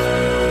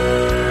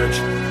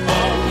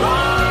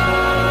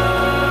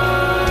arise.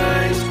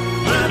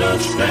 Let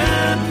us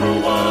stand for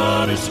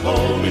what is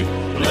holy.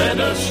 Let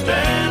us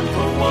stand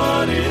for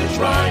what is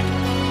right.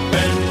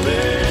 And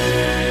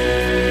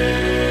live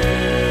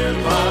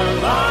our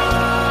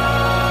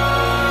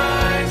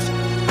lives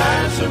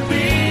as a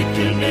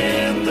beacon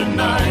in the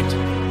night.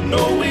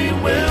 No, we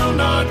will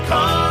not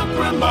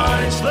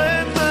compromise.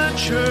 Let the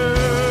church,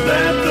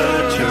 let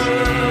the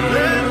church,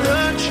 let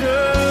the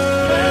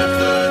church, let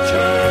the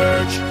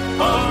church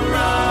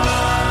arise.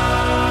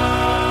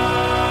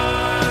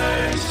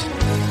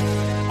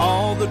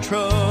 All the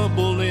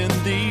trouble in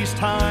these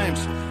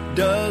times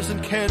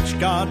doesn't catch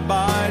God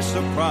by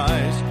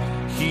surprise.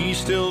 He's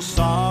still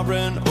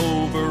sovereign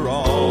over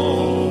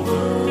all.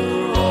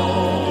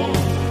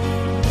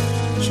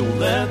 So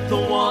let the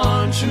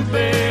ones who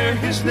bear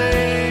his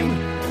name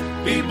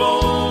be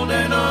bold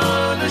and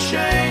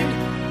unashamed,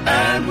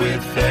 and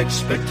with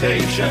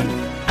expectation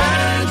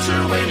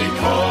answer when he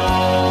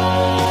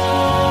calls.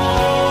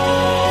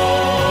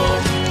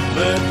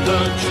 Let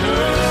the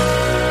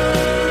church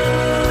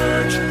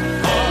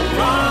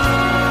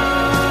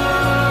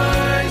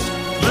arise.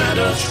 Let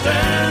us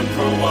stand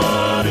for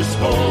what is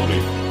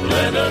holy.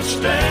 Let us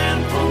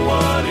stand for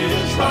what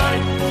is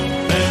right.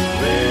 And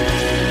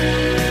live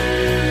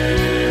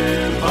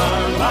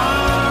our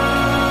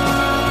lives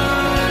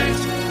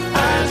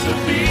as a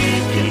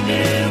beacon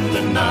in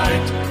the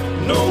night.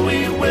 No, we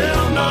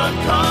will not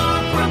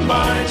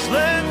compromise.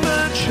 Let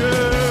the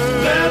church,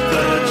 let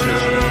the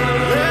church,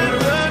 let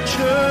the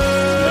church,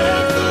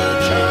 let the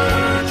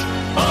church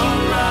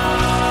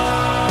arise.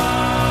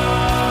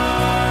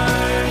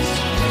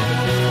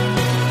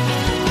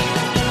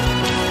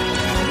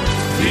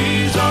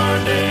 These are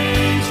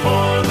days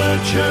for the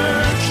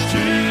church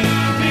to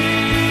be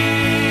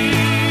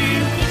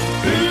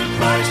who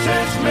Christ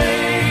has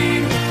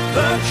made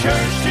the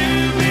church to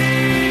be.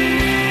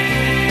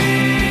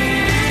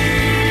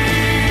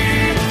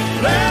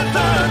 Let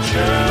the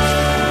church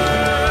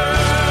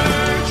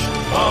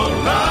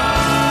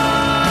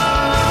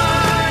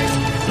arise.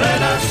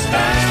 Let us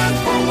stand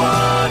for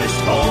what is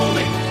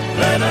holy.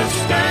 Let us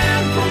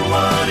stand for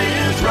what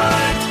is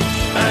right.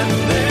 And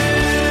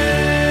live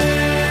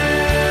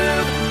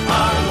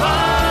our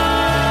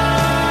lives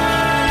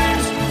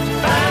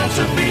as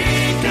a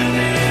beacon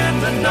in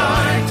the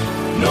night.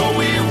 No,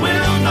 we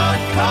will not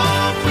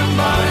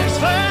compromise.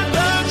 Let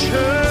the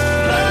church,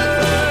 let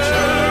the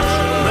church,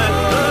 let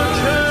the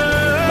church,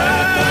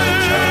 let the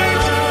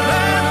church,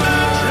 let the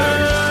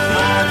church,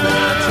 let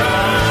the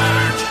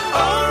church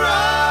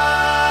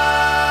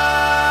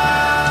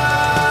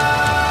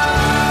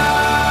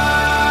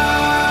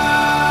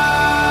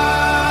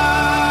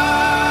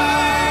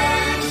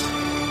arise.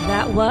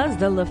 That was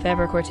the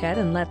Lefebvre Quartet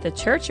and Let the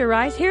Church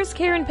Arise. Here's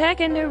Karen Peck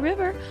and New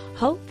River,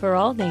 Hope for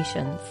All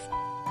Nations.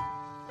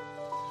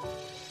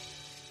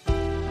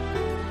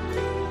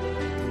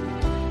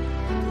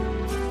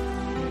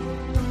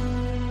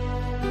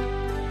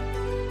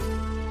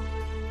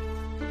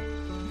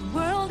 The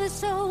world is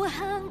so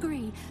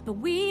hungry, but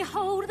we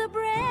hold the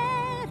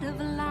bread of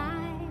life.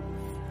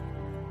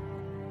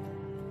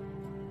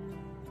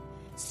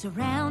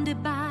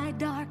 Surrounded by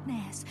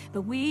darkness,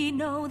 but we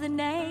know the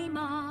name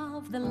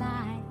of the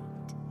light.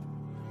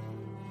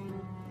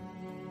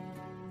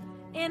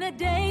 In a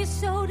day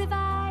so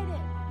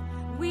divided,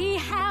 we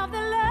have the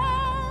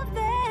love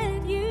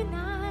that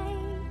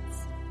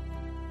unites.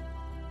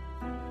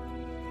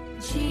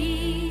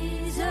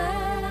 Jesus,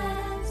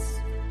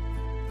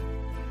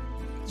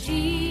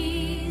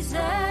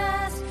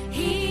 Jesus,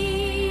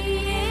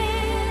 He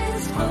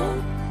is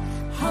hope,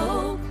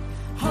 hope,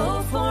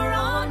 hope for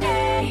all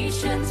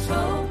nations,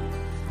 hope,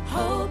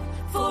 hope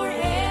for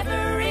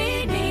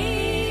every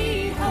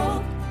need,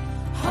 hope,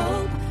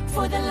 hope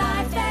for the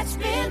life that's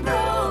been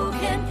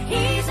broken.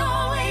 He's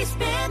always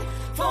been,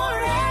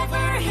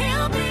 forever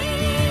He'll be.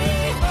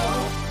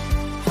 Hope,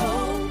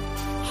 hope,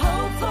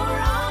 hope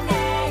for all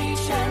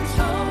nations,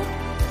 hope,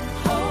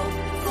 hope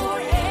for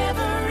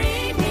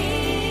every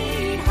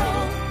need,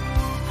 hope,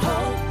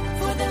 hope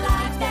for the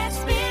life that's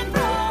been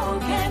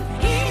broken.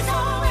 He's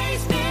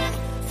always been,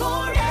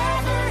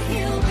 forever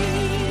He'll be.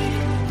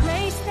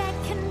 Grace that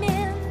can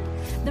mend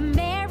the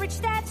marriage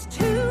that's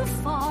too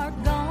far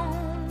gone.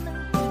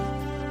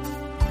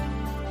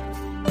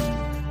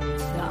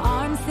 The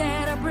arms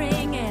that are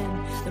bringing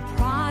the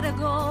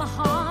prodigal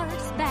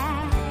hearts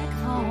back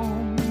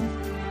home.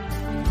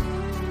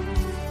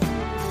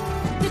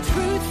 The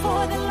truth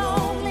for the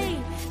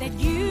lonely, that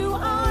you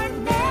are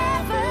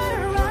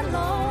never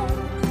alone.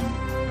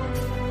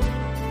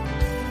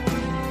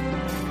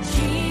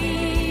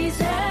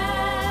 Jesus,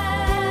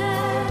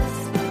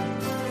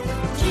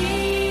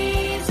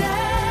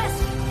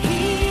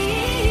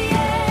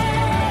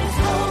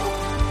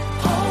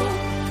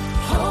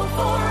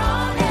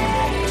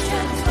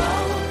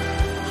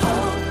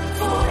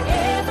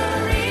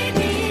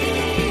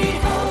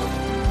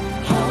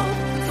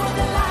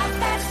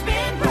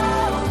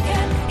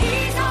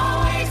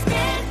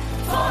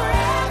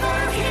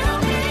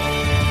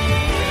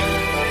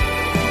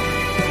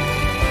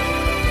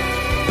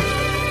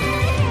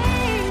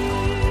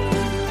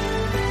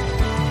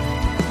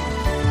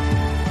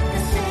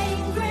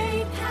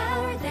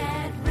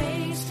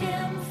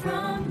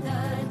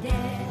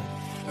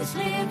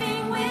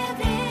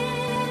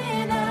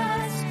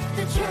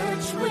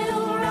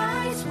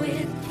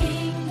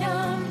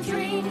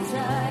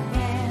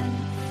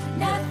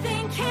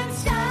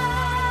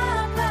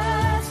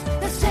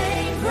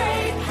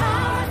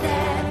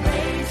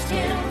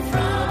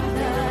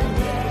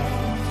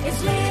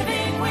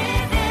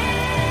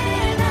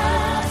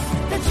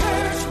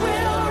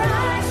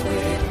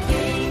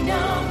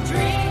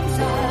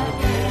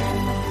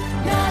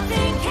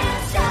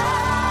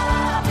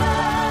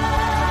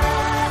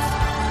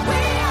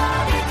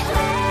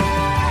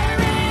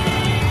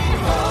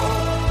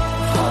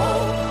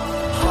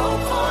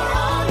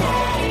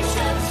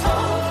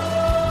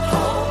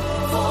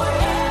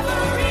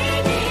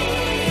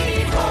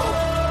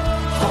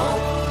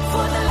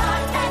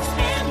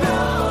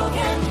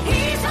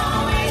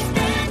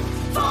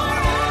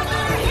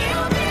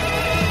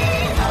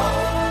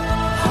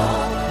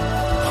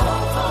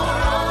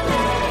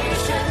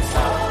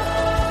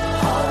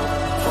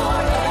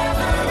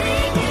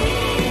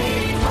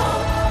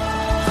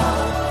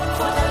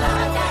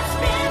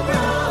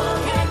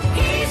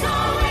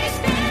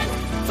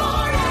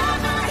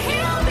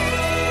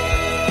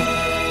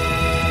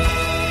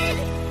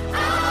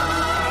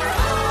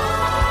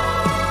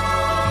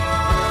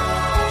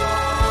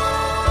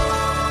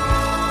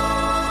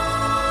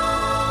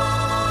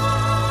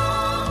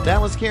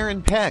 That was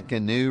Karen Peck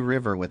and New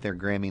River with their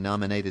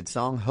Grammy-nominated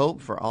song,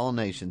 Hope for All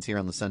Nations, here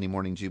on the Sunday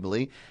Morning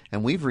Jubilee.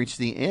 And we've reached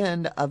the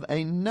end of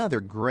another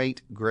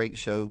great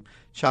show,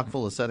 chock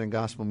full of Southern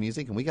gospel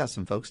music, and we got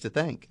some folks to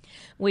thank.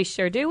 We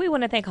sure do. We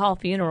want to thank Hall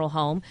Funeral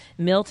Home,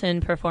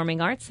 Milton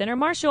Performing Arts Center,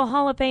 Marshall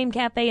Hall of Fame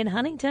Cafe in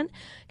Huntington,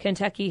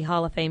 Kentucky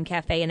Hall of Fame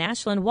Cafe in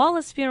Ashland,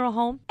 Wallace Funeral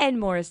Home, and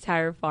Morris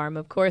Tire Farm.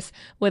 Of course,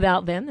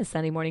 without them, the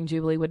Sunday Morning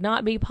Jubilee would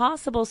not be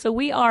possible, so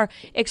we are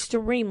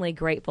extremely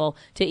grateful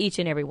to each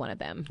and every one of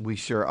them. We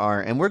sure are.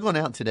 And we're going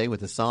out today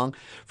with a song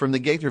from the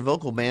Gaither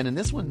Vocal Band, and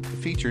this one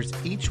features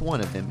each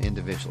one of them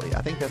individually.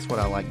 I think that's what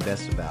I like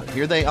best about it.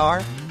 Here they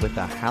are with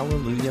the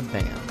Hallelujah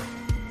Band.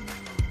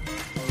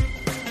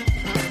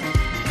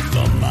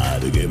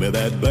 Somebody give me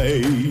that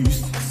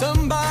bass.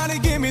 Somebody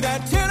give me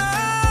that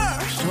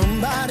tenor.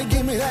 Somebody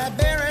give me that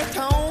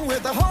baritone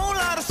with a whole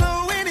lot of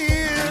soul in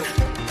it.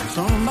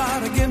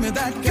 Somebody give me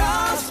that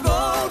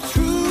gospel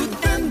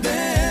truth, and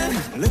then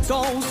let's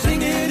all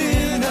sing it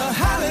in a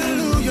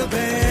hallelujah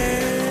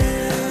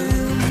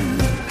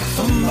band.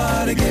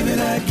 Somebody give me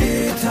that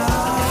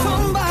guitar.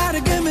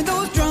 Somebody give me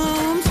those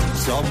drums.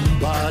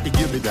 Somebody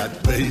give me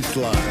that bass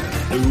line.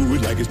 Do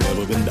it like it's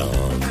never been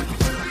done.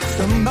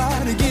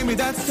 Somebody give me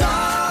that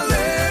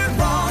solid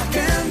rock,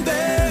 and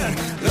then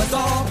let's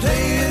all play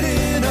it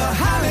in a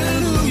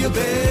hallelujah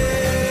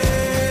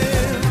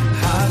band.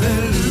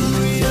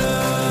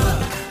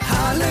 Hallelujah,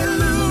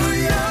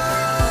 hallelujah.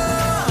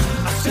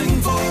 I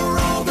sing for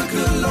all the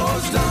good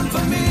Lord's done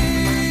for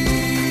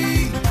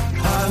me.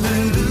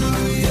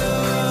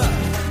 Hallelujah,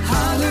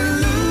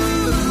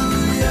 hallelujah.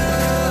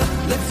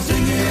 Let's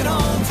sing it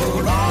on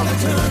for all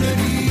eternity.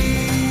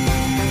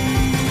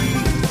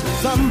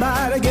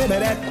 Somebody give me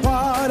that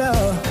quarter.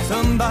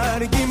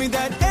 Somebody give me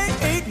that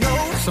 8/8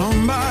 note.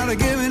 Somebody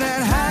give me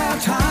that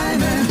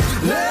halftime and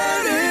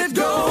let it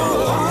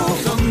go.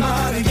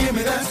 Somebody give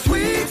me that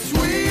sweet,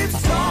 sweet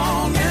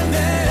song, and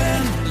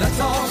then let's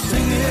all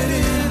sing it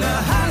in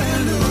a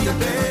hallelujah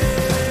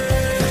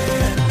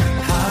band.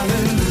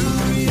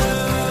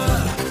 Hallelujah,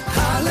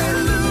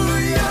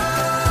 hallelujah.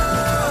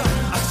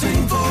 I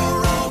sing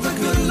for all the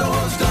good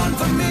Lord's done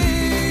for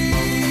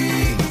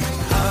me.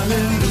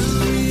 Hallelujah.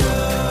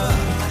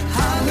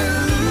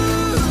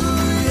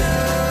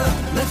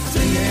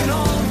 Sing it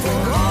on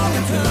for all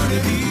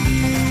eternity.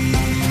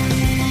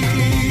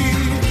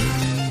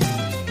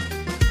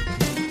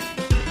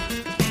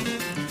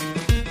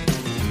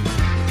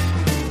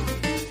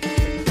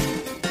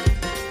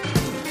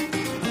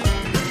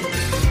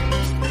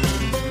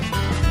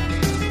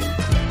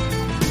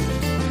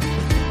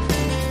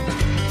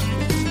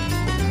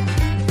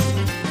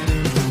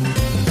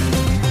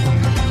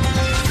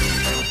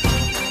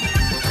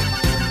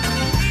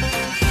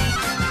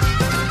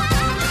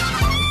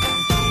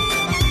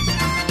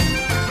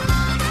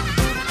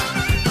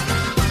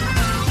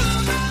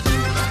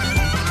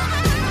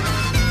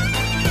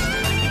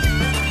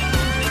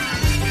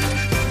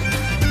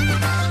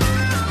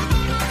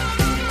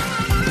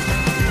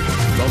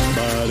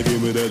 Somebody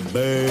give me that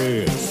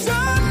bass.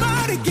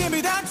 Somebody give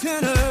me that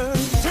tenor.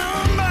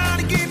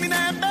 Somebody give me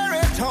that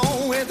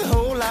baritone with a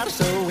whole lot of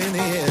soul in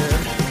it.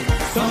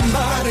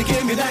 Somebody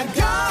give me that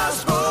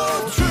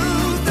gospel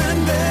truth,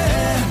 and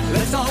then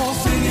let's all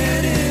sing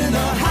it in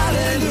a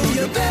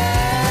hallelujah band.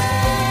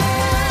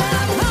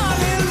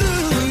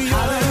 Hallelujah,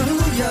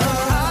 hallelujah,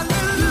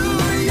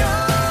 hallelujah.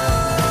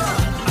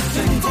 I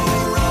sing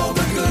for all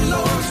the good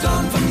Lord's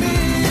done for me.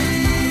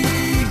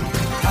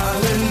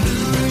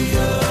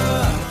 Hallelujah,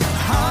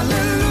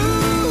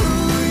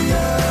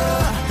 hallelujah.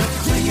 Let's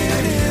sing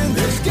it in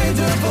this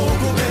Gaither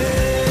vocal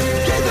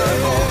band. Gaither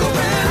vocal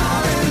band.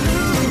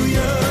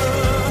 Hallelujah,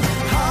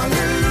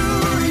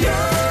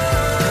 hallelujah.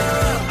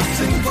 I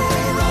sing for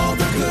all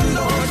the good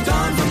Lord's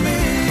done for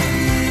me.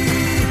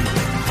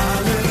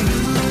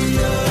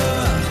 Hallelujah,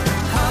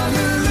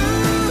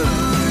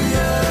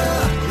 hallelujah.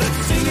 Let's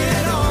sing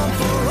it on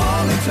for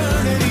all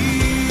eternity.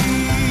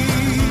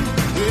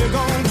 We're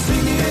going to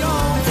sing it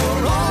on for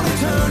all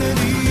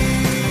eternity.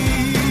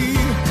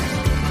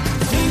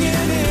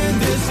 Singing in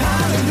this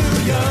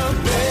hallelujah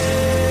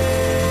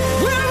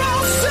band. We're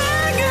all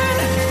singing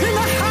in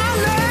the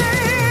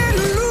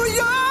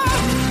hallelujah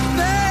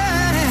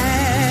band.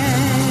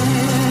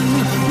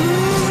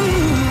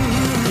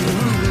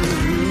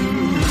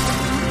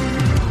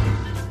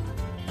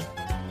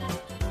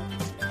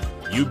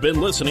 You've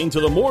been listening to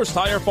the Mohrs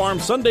Tire Farm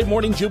Sunday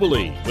Morning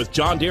Jubilee with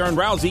John Darren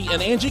Rousey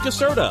and Angie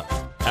Caserta.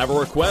 Have a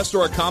request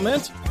or a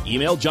comment?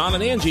 Email John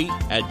and Angie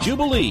at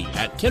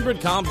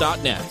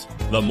jubilee@kindredcom.net.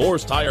 The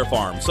Mohrs Tire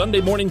Farm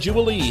Sunday Morning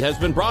Jubilee has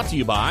been brought to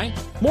you by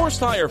Mohrs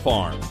Tire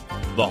Farm,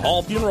 the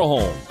Hall Funeral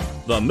Home,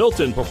 the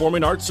Milton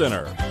Performing Arts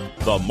Center,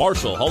 the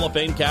Marshall Hall of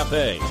Fame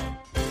Cafe,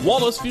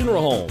 Wallace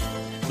Funeral Home,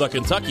 the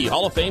Kentucky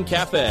Hall of Fame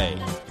Cafe.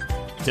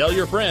 Tell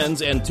your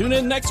friends and tune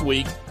in next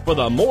week for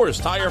the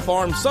Mohrs Tire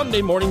Farm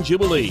Sunday Morning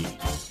Jubilee.